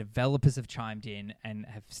it, and developers have chimed in and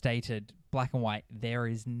have stated, black and white, there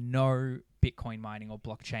is no Bitcoin mining or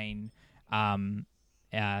blockchain,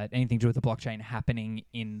 anything to do with the blockchain happening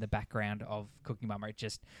in the background of Cooking Mama. It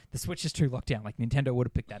just, the Switch is too locked down. Like, Nintendo would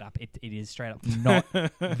have picked that up. It is straight up not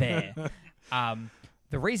there.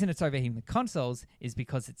 The reason it's overheating the consoles is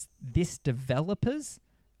because it's this developer's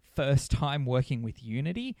first time working with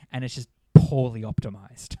Unity, and it's just poorly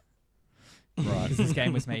optimized. Right. Because this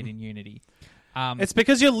game was made in Unity. It's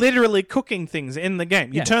because you're literally cooking things in the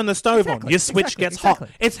game. You Yeah. turn the stove on, your switch gets hot.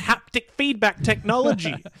 Exactly. It's haptic feedback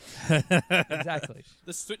technology. Exactly.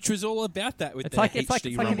 The Switch was all about that with It's the like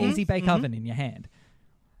HD an rumble. easy bake oven in your hand.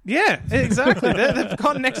 Yeah, exactly. They've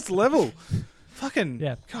gone next level. Fucking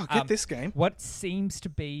Yeah. God, get this game. What seems to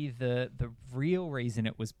be the real reason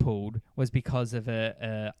it was pulled was because of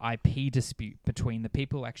a IP dispute between the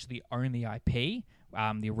people who actually own the IP,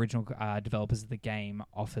 the original developers of the game,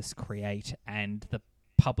 Office Create, and the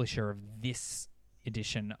publisher of this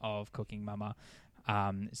edition of Cooking Mama.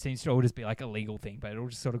 It seems to all just be like a legal thing, but it all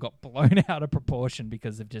just sort of got blown out of proportion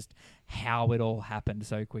because of just how it all happened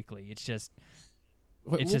so quickly. It's just...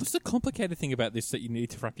 What's the complicated thing about this that you need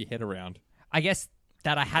to wrap your head around? I guess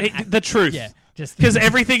that I had The truth. Yeah, just Because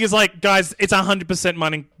everything is like, guys, it's 100%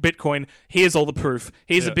 mining Bitcoin. Here's all the proof.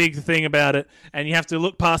 Here's a big thing about it. And you have to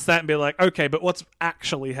look past that and be like, okay, but what's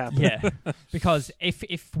actually happening? yeah. Because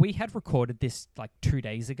if we had recorded this like 2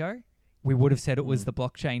 days ago, we would have said it was the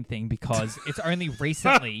blockchain thing because it's only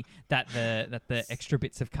recently that the extra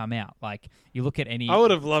bits have come out. Like you look at any I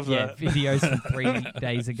would have loved that. videos from 3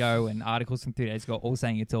 days ago and articles from 3 days ago, all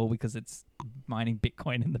saying it's all because it's mining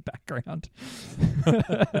Bitcoin in the background.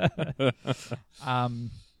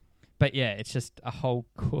 But yeah, it's just a whole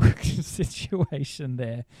cooked situation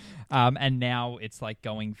there, and now it's like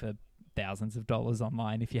going for thousands of dollars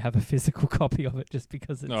online if you have a physical copy of it, just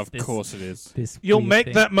because it's No, of course it is. this You'll weird make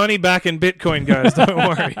thing. that money back in Bitcoin, guys. Don't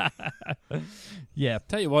worry. Yeah.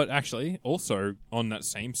 Tell you what, actually, also on that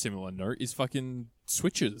same similar note is fucking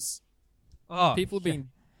Switches. Oh, People have been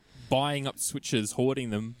buying up Switches, hoarding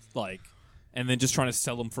them, like, and then just trying to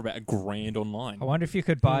sell them for about $1,000 online. I wonder if you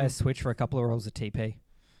could buy a Switch for a couple of rolls of TP.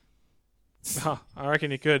 Huh, I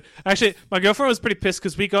reckon you could. Actually, my girlfriend was pretty pissed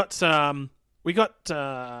because we got Ring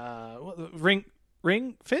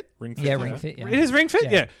Fit. Ring Yeah, Fit, Ring Fit. Yeah. It is Ring Fit,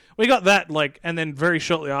 Yeah. yeah. We got that and then very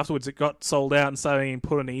shortly afterwards, it got sold out and started being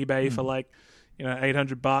put on eBay for like,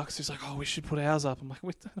 $800. He's like, "Oh, we should put ours up." I'm like,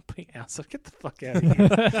 "We're not putting ours up. Get the fuck out of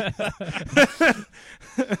here."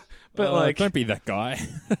 But don't be that guy.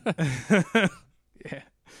 yeah.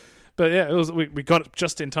 But yeah, it was. We got it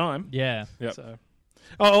just in time. Yeah. Yep. So.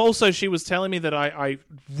 Oh, also, she was telling me that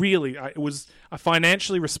it was a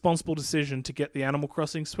financially responsible decision to get the Animal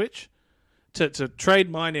Crossing Switch, to trade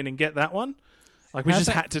mine in and get that one. Like, we How's just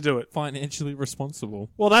that had to do it. Financially responsible.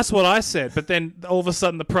 Well, that's what I said, but then all of a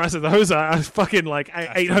sudden the price of those are fucking like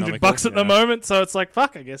 $800 at the moment, so it's like,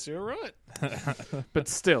 fuck, I guess you're right. But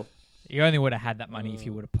still. You only would have had that money if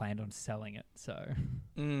you would have planned on selling it. So.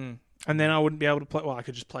 And then I wouldn't be able to play. Well, I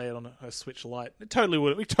could just play it on a Switch Lite. It totally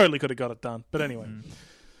would. We totally could have got it done. But anyway.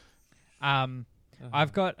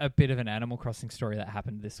 I've got a bit of an Animal Crossing story that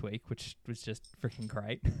happened this week, which was just freaking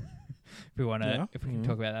great. If we can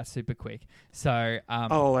talk about that super quick. So,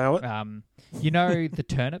 I'll allow it. the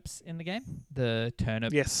turnips in the game, the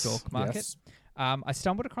turnip Yes. stalk market. Yes. I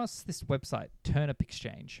stumbled across this website, Turnip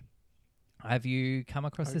Exchange. Have you come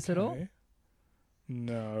across this at all? Okay.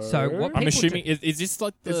 No. So what I'm people assuming, do- is this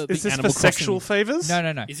like the is this Animal for sexual Crossing? favors?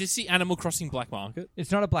 No. Is this the Animal Crossing black market?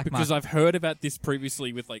 It's not a black Because market. I've heard about this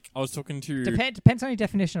previously with, like, I was talking to... Depends on your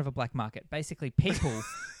definition of a black market. Basically, people,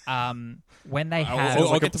 when they have...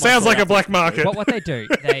 I'll get to my Sounds story like a after. black market. what they do,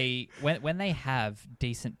 when they have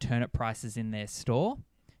decent turnip prices in their store,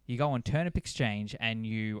 you go on Turnip Exchange and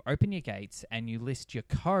you open your gates and you list your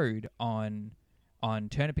code on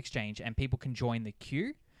Turnip Exchange, and people can join the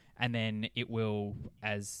queue, and then it will,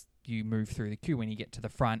 as you move through the queue, when you get to the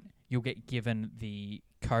front, you'll get given the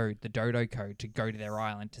code, the Dodo code, to go to their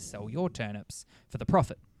island to sell your turnips for the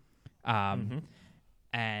profit. And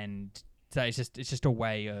so it's just a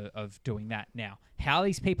way of doing that. Now, how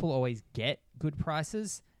these people always get good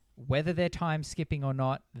prices, whether they're time skipping or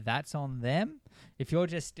not, that's on them. If you're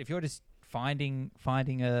just finding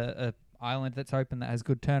a island that's open that has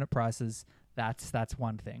good turnip prices, that's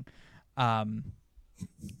one thing.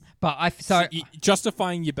 But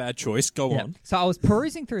justifying your bad choice, go on. So I was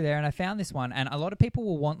perusing through there and I found this one, and a lot of people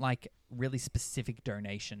will want like really specific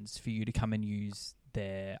donations for you to come and use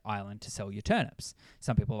their island to sell your turnips.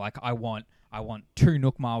 Some people are like, I want 2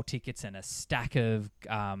 Nook Mile tickets and a stack of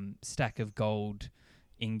gold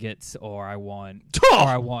ingots, or I want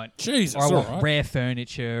Jesus, or I want alright. rare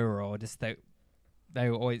furniture, or just they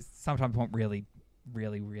always sometimes want really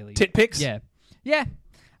Tit pics? yeah.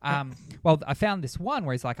 Well, I found this one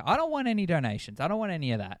where he's like, I don't want any donations. I don't want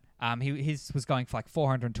any of that. His was going for like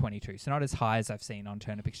 422, so not as high as I've seen on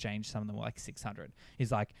Turnip Exchange. Some of them were like 600.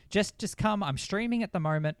 He's like, just come. I'm streaming at the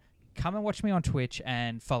moment. Come and watch me on Twitch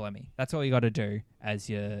and follow me. That's all you got to do as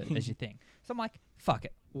your thing. So I'm like, fuck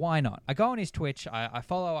it. why not? I go on his Twitch, I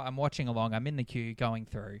follow, I'm watching along, I'm in the queue going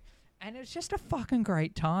through, and it's just a fucking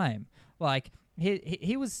great time. Like,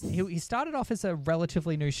 he started off as a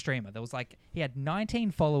relatively new streamer. There was he had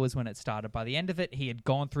 19 followers when it started. By the end of it, he had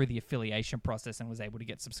gone through the affiliation process and was able to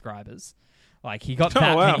get subscribers. Like, he got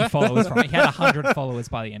that many followers from it. He had 100 followers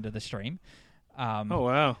by the end of the stream. Oh,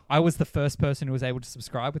 wow. I was the first person who was able to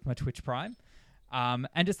subscribe with my Twitch Prime. And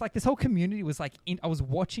just this whole community was I was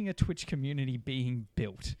watching a Twitch community being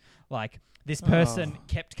built. Like, this person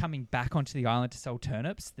kept coming back onto the island to sell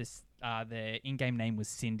turnips. Their in-game name was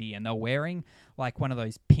Cindy, and they're wearing one of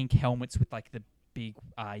those pink helmets with the big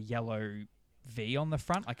yellow V on the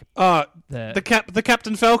front, the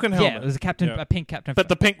Captain Falcon helmet. Yeah, it was a pink Captain, but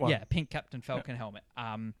the pink one. Yeah, pink Captain Falcon helmet.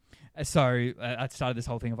 So I started this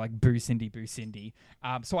whole thing of Boo Cindy, Boo Cindy.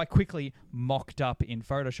 So I quickly mocked up in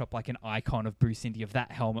Photoshop an icon of Boo Cindy of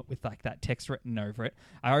that helmet with that text written over it.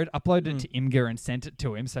 I uploaded it to Imgur and sent it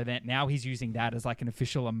to him, so that now he's using that as an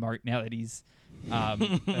official emote now that he's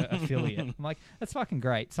affiliate. I'm like, that's fucking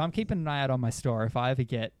great. So I'm keeping an eye out on my store. If I ever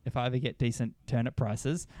get decent turnip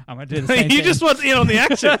prices, I'm gonna do the same thing. You just want in on the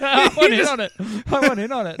action. I want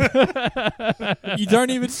in on it. You don't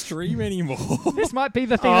even stream anymore. This might be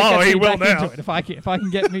the thing that gets he me will back now. into it. If I can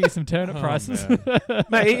get me some turnip prices.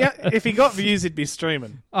 Mate, if he got views, he'd be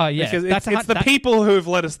streaming. Oh yeah, because it's the people who have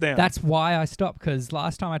let us down. That's why I stopped, because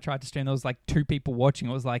last time I tried to stream, there was 2 people watching.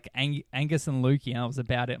 It was Angus and Lukey, and I was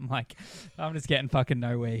about it. I'm like, I'm just getting fucking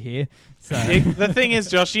nowhere here. So the thing is,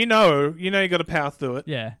 Josh, you know you got to power through it.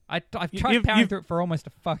 Yeah, I've tried powering through it for almost a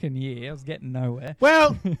fucking year. I was getting nowhere.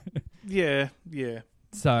 Well, yeah.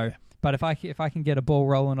 So, but if I can get a ball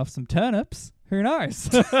rolling off some turnips, who knows?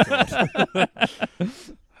 Oh,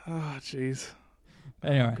 jeez.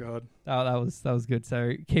 Anyway, oh, God. That was good.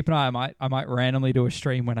 So keep an eye. I might randomly do a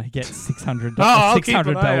stream when I get 600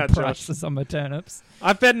 $600 bell prices on my turnips.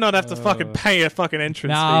 I better not have to fucking pay a fucking entrance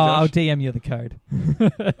No, fee, I'll Josh. DM you the code.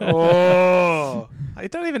 Oh, I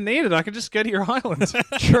don't even need it. I can just go to your island.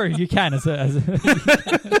 True, you can as a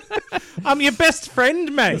I'm your best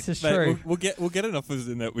friend, mate. This is Mate, true. we'll get enough of us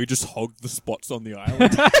in that we just hog the spots on the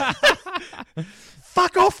island.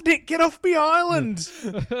 Fuck off, Nick. Get off my island.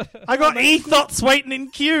 I got e-thots waiting in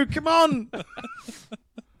queue. Come on.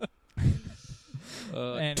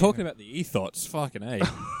 Anyway. Talking about the ethos, fucking A.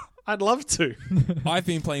 I'd love to. I've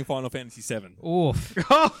been playing Final Fantasy VII. Oof.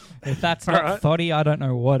 Oh, If that's not Alright. thotty, I don't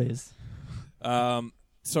know what is.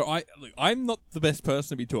 So I'm not the best person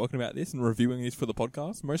to be talking about this and reviewing this for the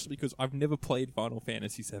podcast, mostly because I've never played Final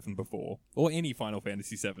Fantasy VII before, or any Final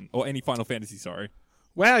Fantasy VII, or any Final Fantasy. Sorry.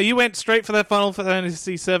 wow, you went straight for that Final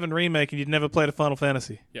Fantasy VII remake and you'd never played a Final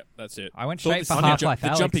Fantasy. Yep, that's it. I went Thought straight this for was the Half-Life the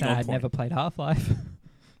Alex, jumping and on I'd point. never played Half-Life.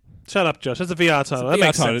 Shut up, Josh. That's a VR title. That Yeah,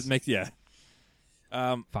 makes title, sense. yeah.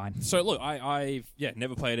 Fine. So look, I've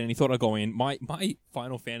never played any. Thought I'd go in. My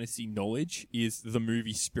Final Fantasy knowledge is the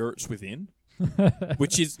movie Spirits Within,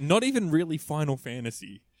 which is not even really Final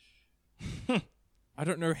Fantasy. I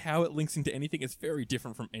don't know how it links into anything. It's very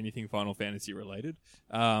different from anything Final Fantasy related.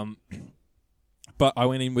 But I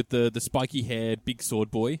went in with the spiky haired big sword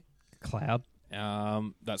boy. Cloud.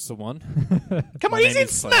 That's the one. Come My on, he's name in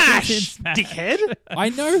is Smash, He's in Smash. dickhead. I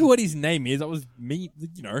know what his name is. That was me.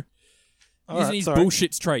 You know, using his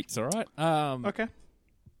bullshit traits. All right. Okay.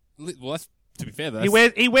 Well, that's to be fair.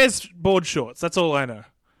 He wears board shorts. That's all I know.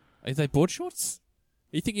 Are they board shorts?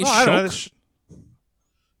 You think he's I don't know. Shulk?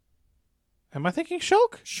 Am I thinking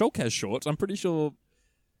Shulk? Shulk has shorts. I'm pretty sure.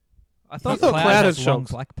 I thought thought Cloud Cloud has had long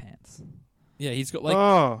shocks. black pants. Yeah, he's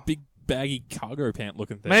got big baggy cargo pant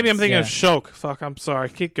looking things. Maybe I'm thinking of Yeah. Shulk. Fuck, I'm sorry.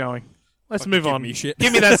 Keep going. Let's Fucking move give on. me shit.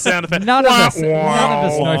 Give me that sound effect. None of us know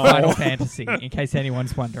Wow. Final Fantasy, in case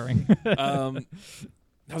anyone's wondering. I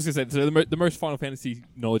was gonna say so the most Final Fantasy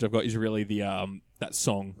knowledge I've got is really the that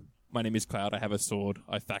song. My name is Cloud. I have a sword.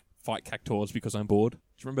 I fight cactuars because I'm bored. Do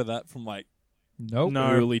you remember that from Nope.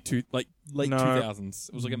 No. late 2000s?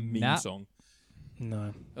 It was like a meme Nah. song.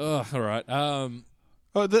 No. Oh, all right.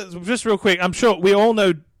 Just real quick. I'm sure we all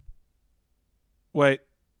know. Wait,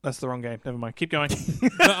 that's the wrong game. Never mind. Keep going. No,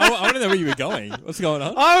 I want to know where you were going. What's going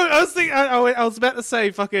on? I was thinking. I was about to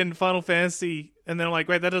say fucking Final Fantasy, and then I'm like,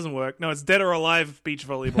 wait, that doesn't work. No, it's Dead or Alive beach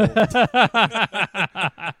volleyball.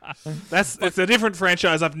 It's a different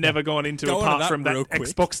franchise I've never gone into Go on to apart that from that real quick.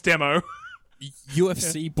 Xbox demo.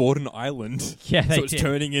 UFC bought an island, Yeah, they so it's did.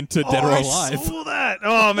 turning into Dead or I Alive. saw that.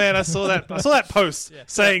 Oh man, I saw that. I saw that post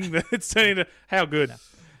saying that it's turning into how good.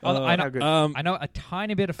 I know. how good. I know a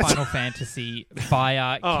tiny bit of Final Fantasy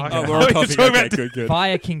via Oh, Kingdom, okay. we're on You're topic. talking Okay, about- good.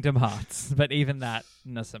 via Kingdom Hearts, but even that,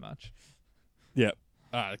 not so much. Yeah.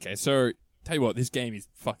 Okay, so tell you what, this game is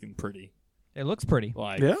fucking pretty. It looks pretty.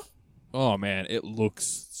 Like, Yeah. Oh man, it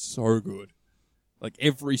looks so good. Like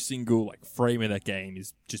every single frame of that game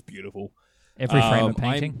is just beautiful. Every frame of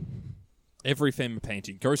painting. Every frame of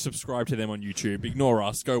painting. Go subscribe to them on YouTube. Ignore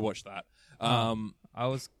us. Go watch that. I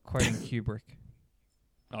was quoting Kubrick.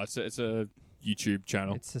 Oh, it's a YouTube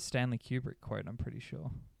channel. It's a Stanley Kubrick quote, I'm pretty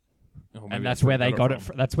sure. Oh, And that's where they got it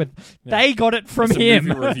from. That's where Yeah. they got it from It's a him.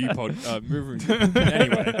 movie review pod. Movie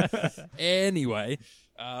review. Anyway.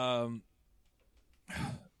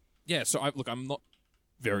 Yeah. So I'm not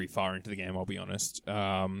very far into the game. I'll be honest.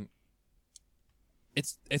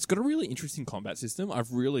 It's got a really interesting combat system. I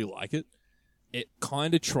really like it. It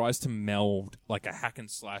kind of tries to meld like a hack and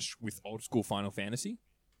slash with old school Final Fantasy.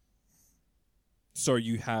 So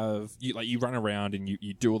you run around and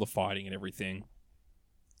you do all the fighting and everything.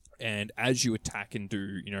 And as you attack and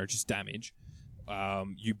do, just damage,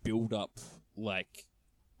 you build up like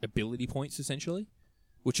ability points essentially,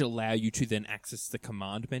 which allow you to then access the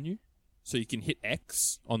command menu. So you can hit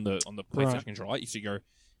X on the PlayStation controller. So you go,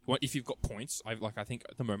 if you've got points, I think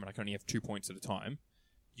at the moment I can only have 2 points at a time.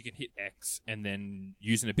 You can hit X and then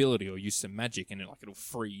use an ability or use some magic, and it'll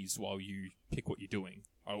freeze while you pick what you're doing.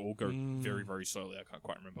 I will go very, very slowly. I can't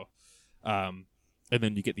quite remember. And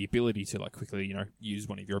then you get the ability to quickly, use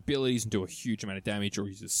one of your abilities and do a huge amount of damage, or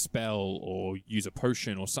use a spell, or use a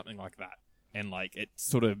potion, or something like that. And it's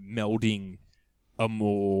sort of melding a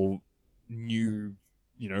more new,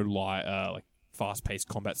 fast-paced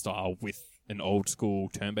combat style with an old school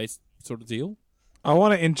turn-based sort of deal. I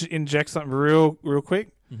want to inject something real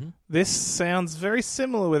quick. Mm-hmm. This sounds very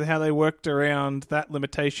similar with how they worked around that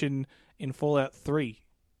limitation in Fallout 3.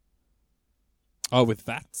 Oh, with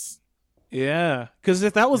VATS? Yeah, because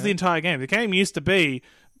if that was the entire game, the game used to be,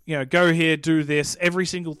 go here, do this. Every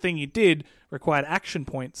single thing you did required action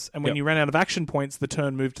points, and when you ran out of action points, the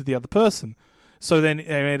turn moved to the other person. So then they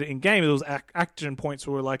made it in game, those action points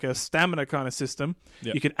were like a stamina kind of system.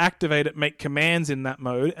 Yep. You could activate it, make commands in that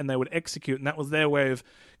mode, and they would execute, and that was their way of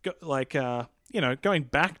going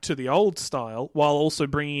back to the old style while also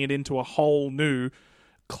bringing it into a whole new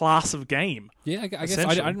class of game. Yeah, I guess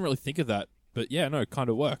I didn't really think of that. But yeah, no, it kind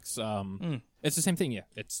of works. It's the same thing, yeah.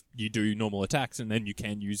 It's you do normal attacks and then you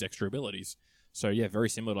can use extra abilities. So yeah, very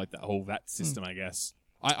similar to like that whole VAT system, I guess.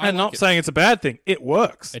 I'm not saying it's a bad thing. It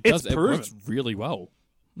works. It's proven. It works really well.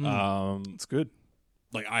 It's good.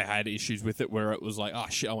 Like I had issues with it where it was like, oh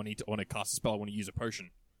shit, I want to cast a spell, I want to use a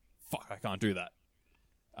potion. Fuck, I can't do that.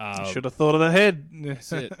 Should have thought of the head.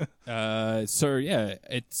 That's it. So yeah,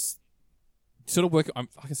 it's sort of work. Like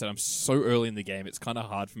I said, I'm so early in the game. It's kind of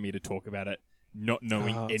hard for me to talk about it, not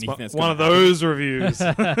knowing anything. That's one of those reviews.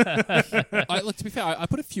 To be fair, I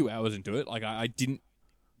put a few hours into it. Like I didn't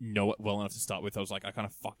know it well enough to start with. I was like, I kind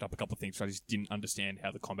of fucked up a couple of things. So I just didn't understand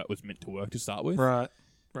how the combat was meant to work to start with. Right.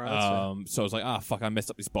 So I was like, fuck, I messed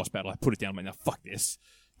up this boss battle. I put it down. I'm like, now fuck this.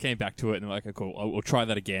 Came back to it and I'm like, okay, cool. I'll try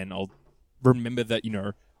that again. I'll remember that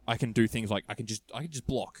I can do things like I can just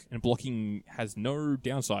block, and blocking has no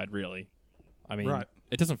downside really. I mean,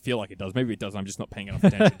 It doesn't feel like it does. Maybe it does. I'm just not paying enough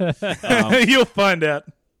attention. You'll find out.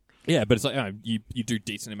 Yeah, but it's like you do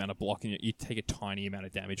decent amount of blocking. You take a tiny amount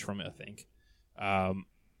of damage from it, I think. And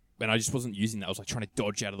I just wasn't using that. I was like trying to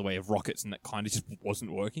dodge out of the way of rockets, and that kind of just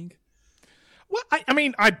wasn't working. Well, I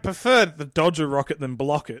mean, I prefer the dodge a rocket than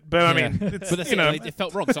block it, but I mean, it's, but that's it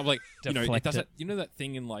felt wrong. So I'm like, it does that. That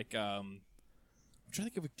thing in like, I'm trying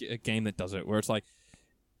to think of a game that does it, where it's like,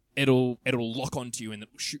 it'll lock onto you and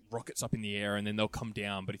it'll shoot rockets up in the air and then they'll come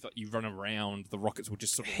down. But if you run around, the rockets will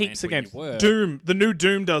just sort of heaps of land games. where you were. Doom, the new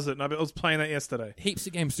Doom does it, and I was playing that yesterday. Heaps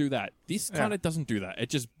of games do that. This kind of doesn't do that. It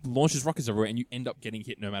just launches rockets everywhere, and you end up getting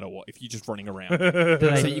hit no matter what if you're just running around.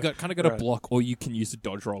 So you got to block, or you can use the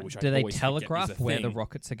dodge roll, which do I they always telegraph where thing. the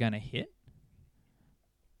rockets are going to hit?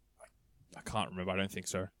 I can't remember. I don't think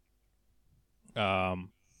so.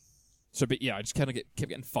 But yeah, I just kind of kept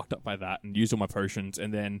getting fucked up by that and used all my potions,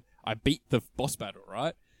 and then I beat the boss battle,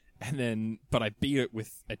 right? But I beat it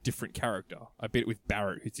with a different character. I beat it with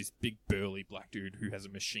Barrett, who's this big burly black dude who has a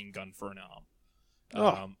machine gun for an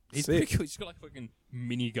arm. He's pretty cool. He's got like a fucking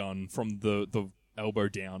minigun from the elbow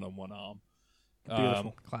down on one arm.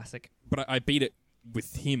 Beautiful. Classic. But I beat it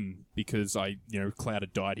with him because Cloud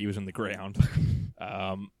had died. He was on the ground.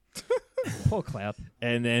 Poor Cloud.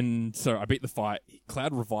 And then, so I beat the fight.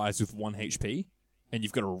 Cloud revives with 1 HP, and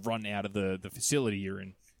you've got to run out of the facility you're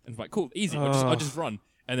in. And it's like, cool, easy. I just run.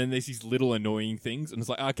 And then there's these little annoying things, and it's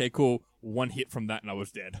like, okay, cool. 1 hit from that, and I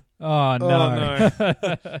was dead. Oh, no.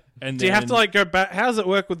 And do you have to go back? How does it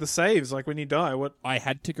work with the saves? Like when you die, what? I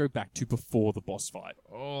had to go back to before the boss fight.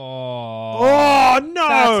 Oh,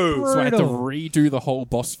 no! So I had to redo the whole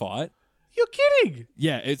boss fight. You're kidding.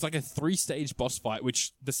 Yeah, it's like a 3-stage boss fight,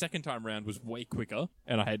 which the second time round was way quicker,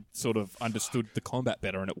 and I had sort of understood the combat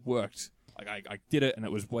better, and it worked. Like I did it, and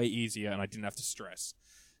it was way easier, and I didn't have to stress.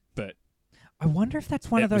 But I wonder if that's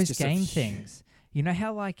one It of was those just a game f- things. You know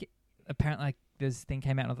how like apparently like this thing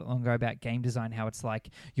came out not that long ago about game design, how it's like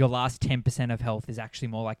your last 10% of health is actually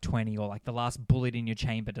more like 20, or like the last bullet in your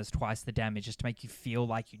chamber does twice the damage just to make you feel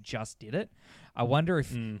like you just did it. I wonder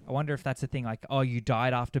if that's a thing, like, oh, you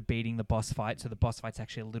died after beating the boss fight, so the boss fight's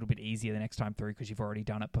actually a little bit easier the next time through because you've already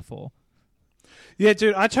done it before. Yeah,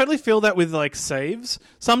 dude, I totally feel that with like saves.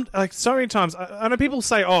 So many times, I know people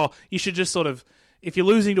say, "Oh, you should just sort of, if you're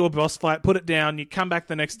losing to a boss fight, put it down. You come back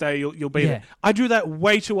the next day, you'll beat it." I do that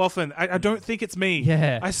way too often. I don't think it's me.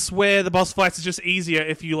 Yeah. I swear the boss fights are just easier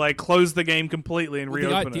if you like close the game completely and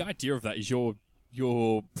reopen the it. idea of that is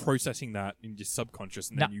you're processing that in your subconscious,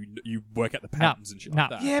 and then you work out the patterns and shit like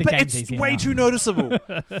that. Yeah, The but game's it's easy way enough. too noticeable.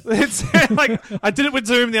 It's like I did it with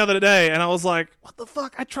Doom the other day, and I was like, "What the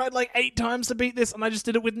fuck?" I tried like 8 times to beat this, and I just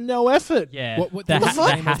did it with no effort. Yeah, What there the ha- fuck?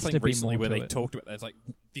 there Game I was has playing to be recently more where to they it. talked about that. It's like,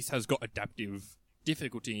 this has got adaptive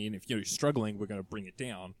difficulty, and if you're struggling, we're going to bring it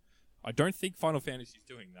down. I don't think Final Fantasy is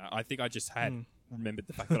doing that. I think I just had remembered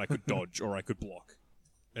the fact that I could dodge or I could block,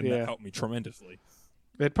 and Yeah. that helped me tremendously.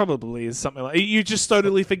 It probably is something like you just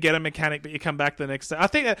totally forget a mechanic, but you come back the next day. I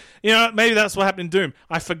think that, maybe that's what happened in Doom.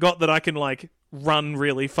 I forgot that I can like run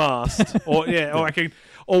really fast, or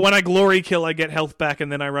when I glory kill, I get health back,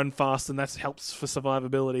 and then I run fast, and that helps for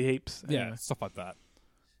survivability heaps. Yeah, Anyway. stuff like that.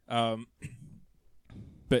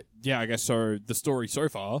 But yeah, I guess so. The story so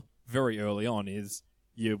far, very early on, is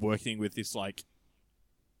you're working with this like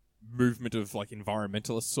movement of like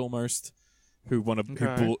environmentalists almost who want to,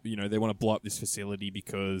 Okay. they want to blow up this facility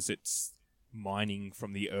because it's mining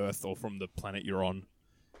from the Earth or from the planet you're on.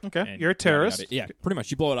 Okay, And you're a terrorist. yada, yada. Yeah, pretty much.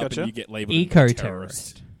 You blow it up Gotcha. and you get labeled as a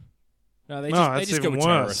Eco-terrorist. No, they No, just, they that's just go even with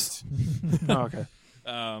worse. terrorist. Oh,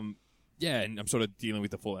 okay. Yeah, and I'm sort of dealing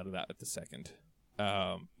with the fallout of that at the second.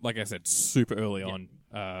 Like I said, super early on,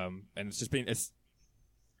 and it's just been.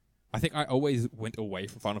 I think I always went away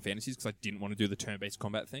from Final Fantasies because I didn't want to do the turn-based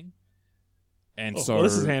combat thing, and so Well,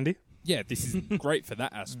 this is handy. yeah, this is great for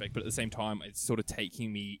that aspect. But at the same time, it's sort of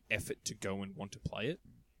taking me effort to go and want to play it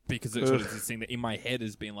because it's sort of this thing that in my head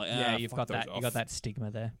has been like, Yeah, you've fuck got those that. You off. got that stigma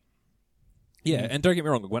there. Yeah, and don't get me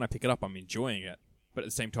wrong, when I pick it up, I'm enjoying it. But at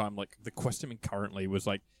the same time, like, the quest I'm in currently was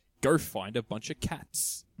like, go find a bunch of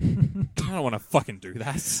cats. I don't want to fucking do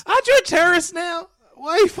that. Aren't you a terrorist now?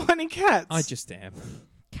 Why are you finding cats? I just am.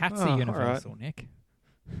 Cats Oh, are all universal, Nick.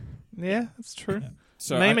 Yeah, that's true.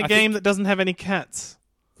 So Name I a game that doesn't have any cats.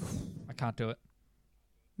 I can't do it.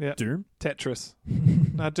 Yeah, think Doom? Tetris.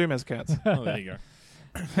 No, Doom has cats. Oh, there you go.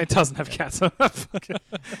 It doesn't have cats. Fuck it.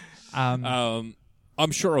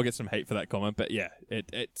 I'm sure I'll get some hate for that comment, but yeah,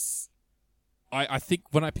 it's... I think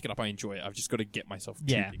when I pick it up, I enjoy it. I've just got to get myself to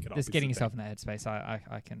Yeah, pick it up. just is getting the yourself thing. in that headspace.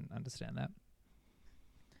 I can understand that.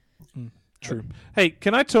 True. Hey,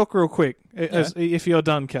 can I talk real quick? If you're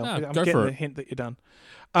done, Kel. No, I'm go getting for the it. hint that you're done.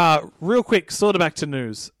 Real quick, sort of back to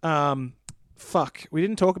news. Fuck, we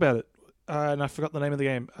didn't talk about it. And I forgot the name of the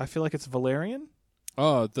game. I feel like it's Valerian?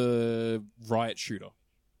 Oh, the riot shooter.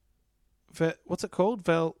 What's it called?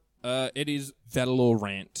 It is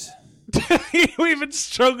Valorant. You even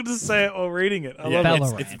struggled to say it while reading it. I love it.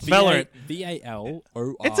 Valorant. It's Valorant.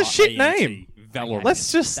 Valorant. It's a shit name. Valorant.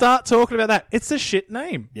 Let's just start talking about that. It's a shit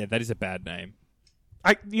name. Yeah, that is a bad name.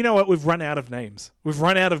 You know what? We've run out of names. We've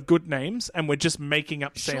run out of good names, and we're just making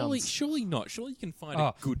up sounds. Surely not. Surely you can find Oh,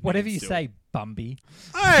 a good whatever name you still. say, Bumby.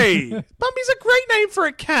 Hey, Bumby's a great name for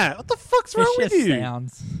a cat. What the fuck's wrong It's with just you?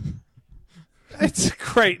 sounds. It's a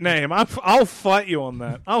great name. I'll fight you on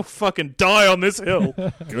that. I'll fucking die on this hill.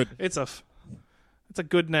 Good. It's a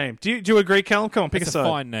good name. Do you agree, Callum? Come on, pick It's a a side.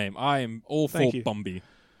 fine name. I am all for Thank you. Bumby.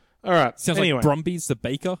 All right. Sounds anyway, like Brumby's the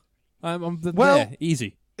baker. Well- yeah,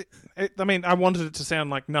 easy. I wanted it to sound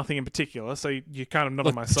like nothing in particular, so you're kind of not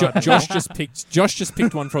on my side. now. Josh just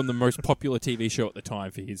picked one from the most popular TV show at the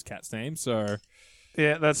time for his cat's name. So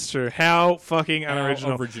Yeah, that's true. How fucking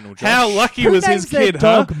unoriginal. original, Josh. How lucky Who was names his their kid,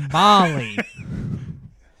 dog huh? Marley?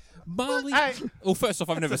 Marley. Hey. Well, first off,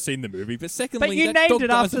 I've never seen the movie, but secondly, But you that named dog it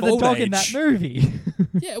dies after of the old dog age. in that movie.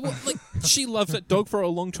 Yeah, well, like she loves that dog for a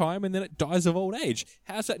long time, and then it dies of old age.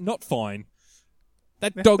 How's that not fine?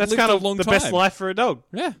 That dog That's lived kind a of long the time. best life for a dog.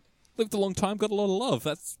 Yeah, lived a long time, got a lot of love.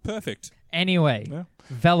 That's perfect. Anyway, Yeah.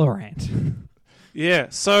 Valorant. Yeah,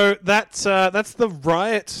 so that's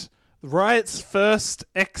the Riot's first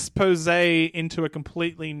expose into a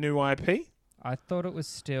completely new IP. I thought it was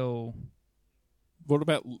still... What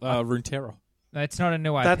about Runeterra? No, it's not a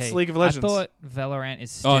new IP. That's League of Legends. I thought Valorant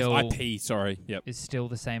is Oh, still it's IP. Sorry. Yep. is still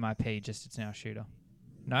the same IP, just it's now a shooter.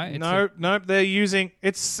 No, it's No, they're using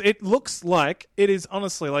it looks like it is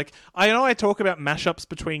honestly like I know I talk about mashups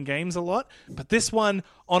between games a lot, but this one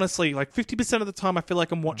honestly like 50% of the time I feel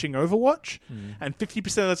like I'm watching Overwatch and 50%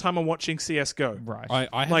 of the time I'm watching CS:GO. right. I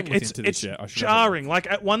haven't Like looked it's into this yet. I should have a jarring. Like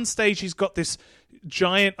at one stage he's got this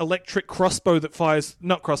giant electric crossbow that fires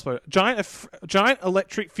giant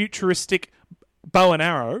electric futuristic bow and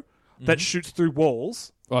arrow that shoots through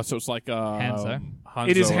walls. look. Oh, so it's like Hanzo.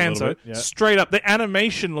 It is a little Hanzo. bit. Yeah. Straight up. The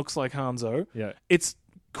animation looks like Hanzo. Yeah. It's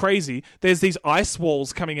crazy. There's these ice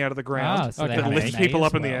walls coming out of the ground so they that have lift an people A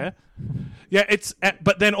up as in the well. air. Yeah,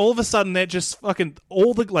 but then all of a sudden they're just fucking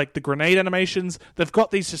all the like the grenade animations. They've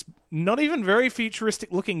got these just not even very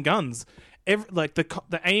futuristic looking guns. Like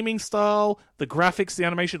the aiming style, the graphics, the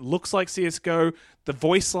animation looks like CS:GO. The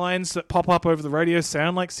voice lines that pop up over the radio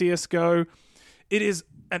sound like CS:GO. It is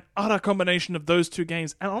an utter combination of those two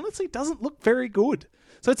games, and honestly, doesn't look very good.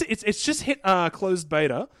 So it's just hit closed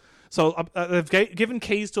beta. So they've given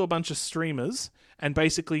keys to a bunch of streamers, and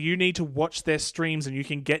basically you need to watch their streams, and you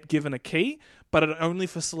can get given a key, but only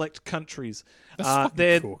for select countries. That's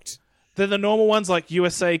fucking cooked. They're the normal ones like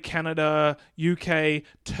USA, Canada, UK,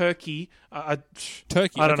 Turkey.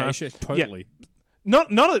 Turkey. I don't okay, know. sure, totally.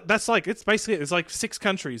 That's like it's basically it's like 6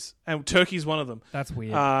 countries, and Turkey's one of them. That's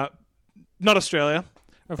weird. Not Australia.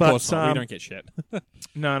 Of But, course not. We don't get shit.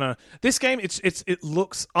 No. This game, it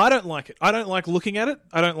looks. I don't like it. I don't like looking at it.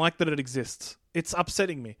 I don't like that it exists. It's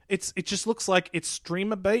upsetting me. It just looks like it's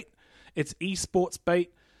streamer bait. It's esports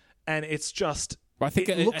bait, and it's just. But I think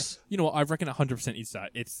it looks. you know what? I reckon 100% is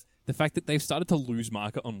that. It's the fact that they've started to lose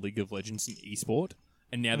market on League of Legends in esport,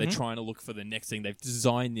 and now they're trying to look for the next thing. They've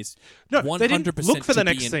designed this 100% they didn't look for the to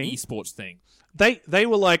next be an thing. esports thing. They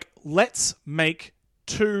were like, let's make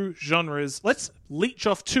 2 genres. Let's leech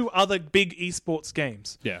off 2 other big esports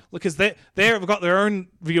games. Yeah. Because they've got their own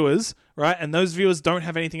viewers, right? And those viewers don't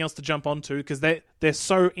have anything else to jump onto because they're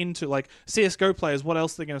so into like CS:GO players. What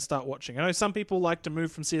else are they going to start watching? I know some people like to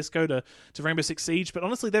move from CS:GO to Rainbow Six Siege, but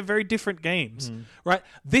honestly, they're very different games, right?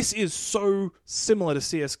 This is so similar to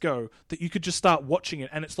CS:GO that you could just start watching it,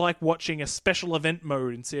 and it's like watching a special event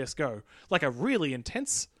mode in CS:GO, like a really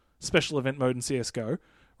intense special event mode in CS:GO.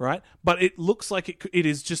 Right, but it looks like it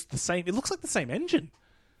is just the same. It looks like the same engine.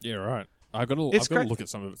 Yeah, right. I've got to great. look at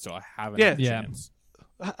some of it, so I haven't Yeah. had a Yeah. chance.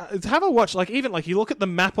 Have a watch. Like even like you look at the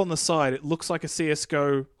map on the side, it looks like a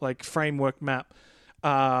CS:GO like framework map.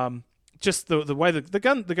 Just the way the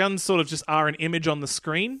guns sort of just are an image on the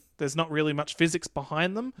screen. There's not really much physics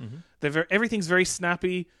behind them. Everything's very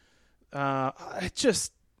snappy. It's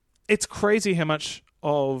crazy how much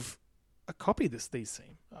of a copy these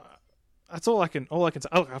seem. That's all I can say.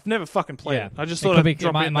 Oh, I've never fucking played it. I just thought I'd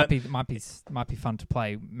drop in might be fun to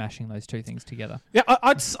play mashing those two things together. Yeah,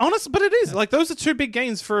 I'd honest, but it is like those are 2 big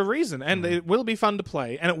games for a reason, and it will be fun to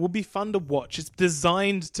play, and it will be fun to watch. It's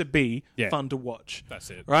designed to be fun to watch. That's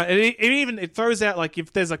it. Right? It throws out like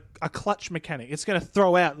if there's a clutch mechanic, it's going to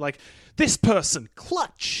throw out like this person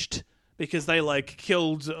clutched because they like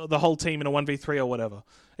killed the whole team in a 1v3 or whatever.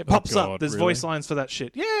 It pops up. There's voice lines for that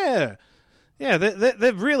shit. Yeah. Yeah,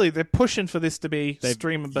 they're pushing for this to be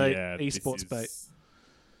streamer bait, esports bait.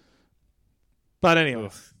 But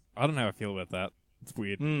anyway, I don't know how I feel about that. It's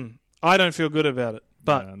weird. I don't feel good about it.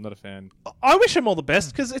 But I'm not a fan. I wish them all the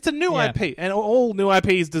best because it's a new IP, and all new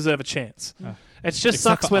IPs deserve a chance. It just Except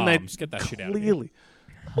sucks for when Arms. they Get that shit out of here. clearly.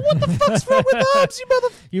 What the fuck's wrong with Arms, you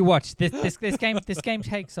mother? You watch this game. This game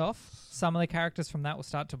takes off. Some of the characters from that will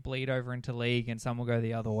start to bleed over into League, and some will go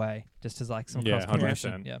the other way, just as like some cross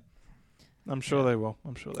promotion. 100%. Yeah. I'm sure they will.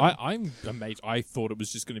 I'm amazed. I thought it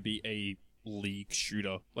was just going to be a League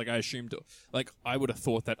shooter. Like I assumed. Like I would have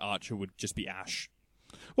thought that Archer would just be Ash.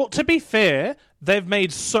 Well, to be fair, they've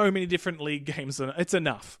made so many different League games. It's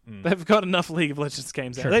enough. They've got enough League of Legends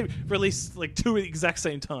games out. They released like 2 at the exact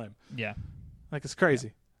same time. Yeah. Like it's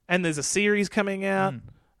crazy. And there's a series coming out,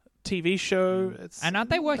 TV show. And aren't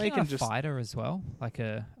they working on a fighter as well, like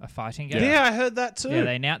a fighting game? Yeah, I heard that too. Yeah,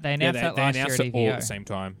 they announced that last year at it all EVO. at the same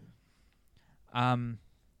time.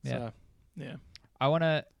 Yeah. I want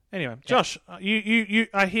to. Anyway, Josh, you.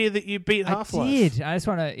 I hear that you beat Half-Life. I did. I just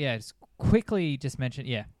want to, just quickly just mention,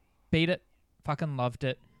 beat it. Fucking loved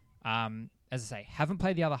it. As I say, haven't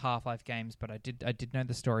played the other Half-Life games, but I did know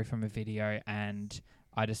the story from a video, and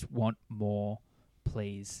I just want more,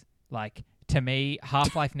 please. Like, to me,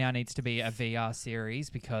 Half-Life now needs to be a VR series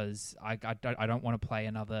because I don't want to play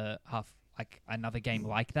another game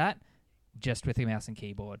like that just with a mouse and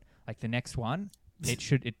keyboard. Like the next one,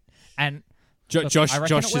 Josh look,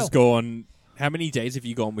 has gone. How many days have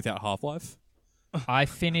you gone without Half-Life? I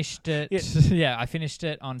finished it. I finished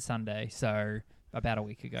it on Sunday, so about a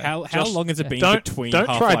week ago. How long has it been between don't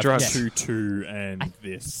try Half-Life drugs. 2 and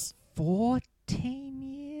this? 14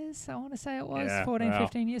 years, I want to say it was.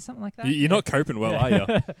 15 years, something like that. You're not coping well, are you?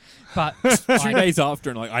 But 2 days after,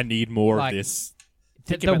 and I need more of this.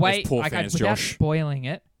 The way, those poor fans, without Josh. spoiling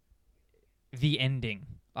it, the ending,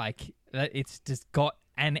 it's just got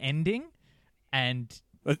an ending, and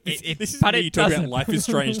This is but me it talking doesn't. about Life is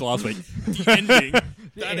Strange last week. The ending.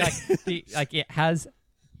 it has.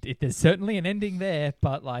 There's certainly an ending there,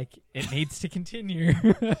 but it needs to continue,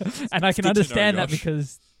 and I can understand that Josh.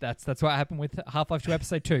 because that's what happened with Half-Life 2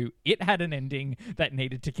 Episode 2. It had an ending that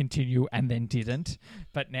needed to continue and then didn't,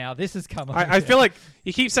 but now this has come. I feel like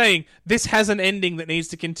you keep saying this has an ending that needs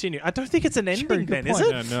to continue. I don't think it's an ending, then, is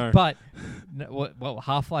it? No. But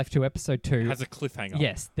Half-Life 2 Episode 2 Has a cliffhanger.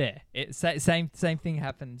 Yes, there. Same thing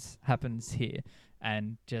happens here,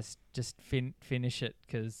 and just finish it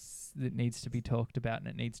because it needs to be talked about and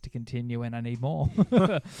it needs to continue, and I need more.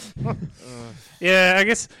 Yeah, I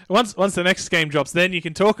guess once the next game drops, then you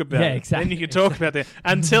can talk about it. Exactly. Then you can talk about it.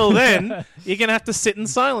 Until then, you're gonna have to sit in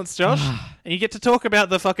silence, Josh, and you get to talk about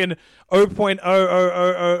the fucking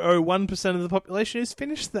 0.00001% of the population who's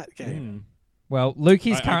finished that game. Well,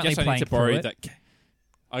 Lukey's I currently guess I playing need to borrow through it. that.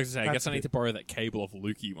 I was gonna say, I guess I need to borrow that cable off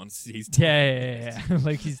Lukey once he's done. Yeah.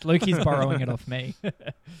 Lukey's borrowing it off me.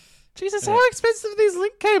 Jesus, how expensive are these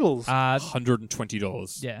link cables?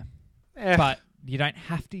 $120. Yeah. Eh. But you don't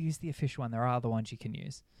have to use the official one. There are other ones you can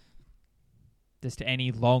use. Just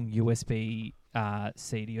any long USB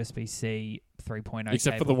C to USB C 3.0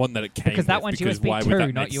 Except cable. for the one that it came because that with, one's because why USB would 2,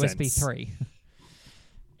 that not make USB sense? 3.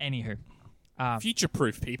 Anywho.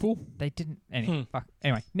 Future-proof, people. They didn't. Anyway,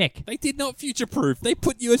 Nick. They did not future-proof. They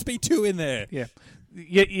put USB 2 in there.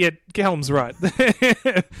 Yeah, Callum's right.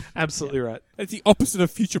 Absolutely right. It's the opposite of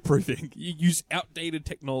future-proofing. You use outdated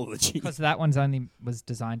technology. Because that one's only was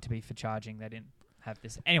designed to be for charging. They didn't have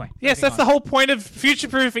this. Anyway. Yes, that's the whole point of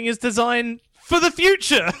future-proofing is design for the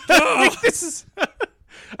future. This is... all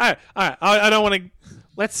right. I don't want to...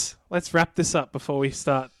 Let's wrap this up before we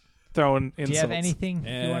start throwing insults. Do you have anything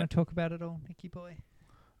you want to talk about at all, Nicky boy?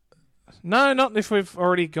 No, not if we've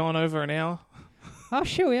already gone over an hour. Oh,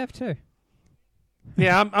 sure, we have too.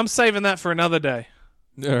 Yeah, I'm saving that for another day.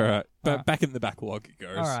 All right. Back in the backlog it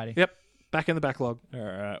goes. Alrighty. Yep, back in the backlog. All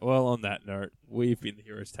right. Well, on that note, we've been the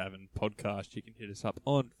Heroes Tavern podcast. You can hit us up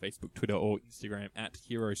on Facebook, Twitter, or Instagram at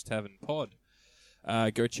Heroes Tavern Pod.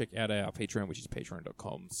 Go check out our Patreon, which is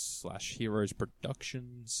patreon.com/Heroes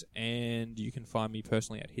Productions, and you can find me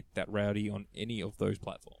personally at Hit That Rowdy on any of those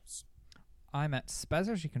platforms. I'm at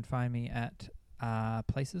Spazzers. You can find me at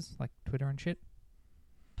places like Twitter and shit.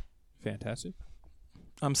 Fantastic.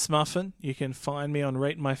 I'm Smuffin. You can find me on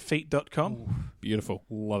ratemyfeet.com. Beautiful.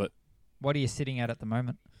 Love it. What are you sitting at the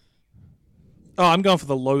moment? Oh, I'm going for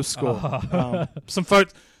the low score. Some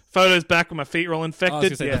photos back when my feet were all I was infected. going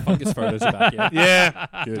to say the fungus photos are back. Yeah.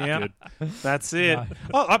 Good, Yeah. good. That's it.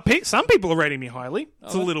 No. Some people are rating me highly.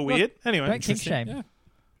 It's a little look, weird. Anyway. Don't kink shame. Yeah.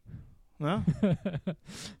 No?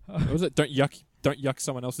 What was it? Don't yuck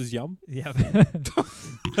someone else's yum? Yeah.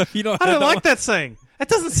 You know, I don't like that saying. That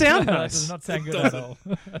doesn't sound That nice. does not sound good at all.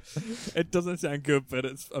 It doesn't sound good, but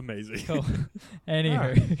it's amazing. Cool.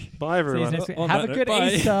 Anywho. Bye, See you everyone. next week. On Have a that good note,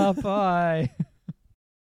 bye. Easter. Bye.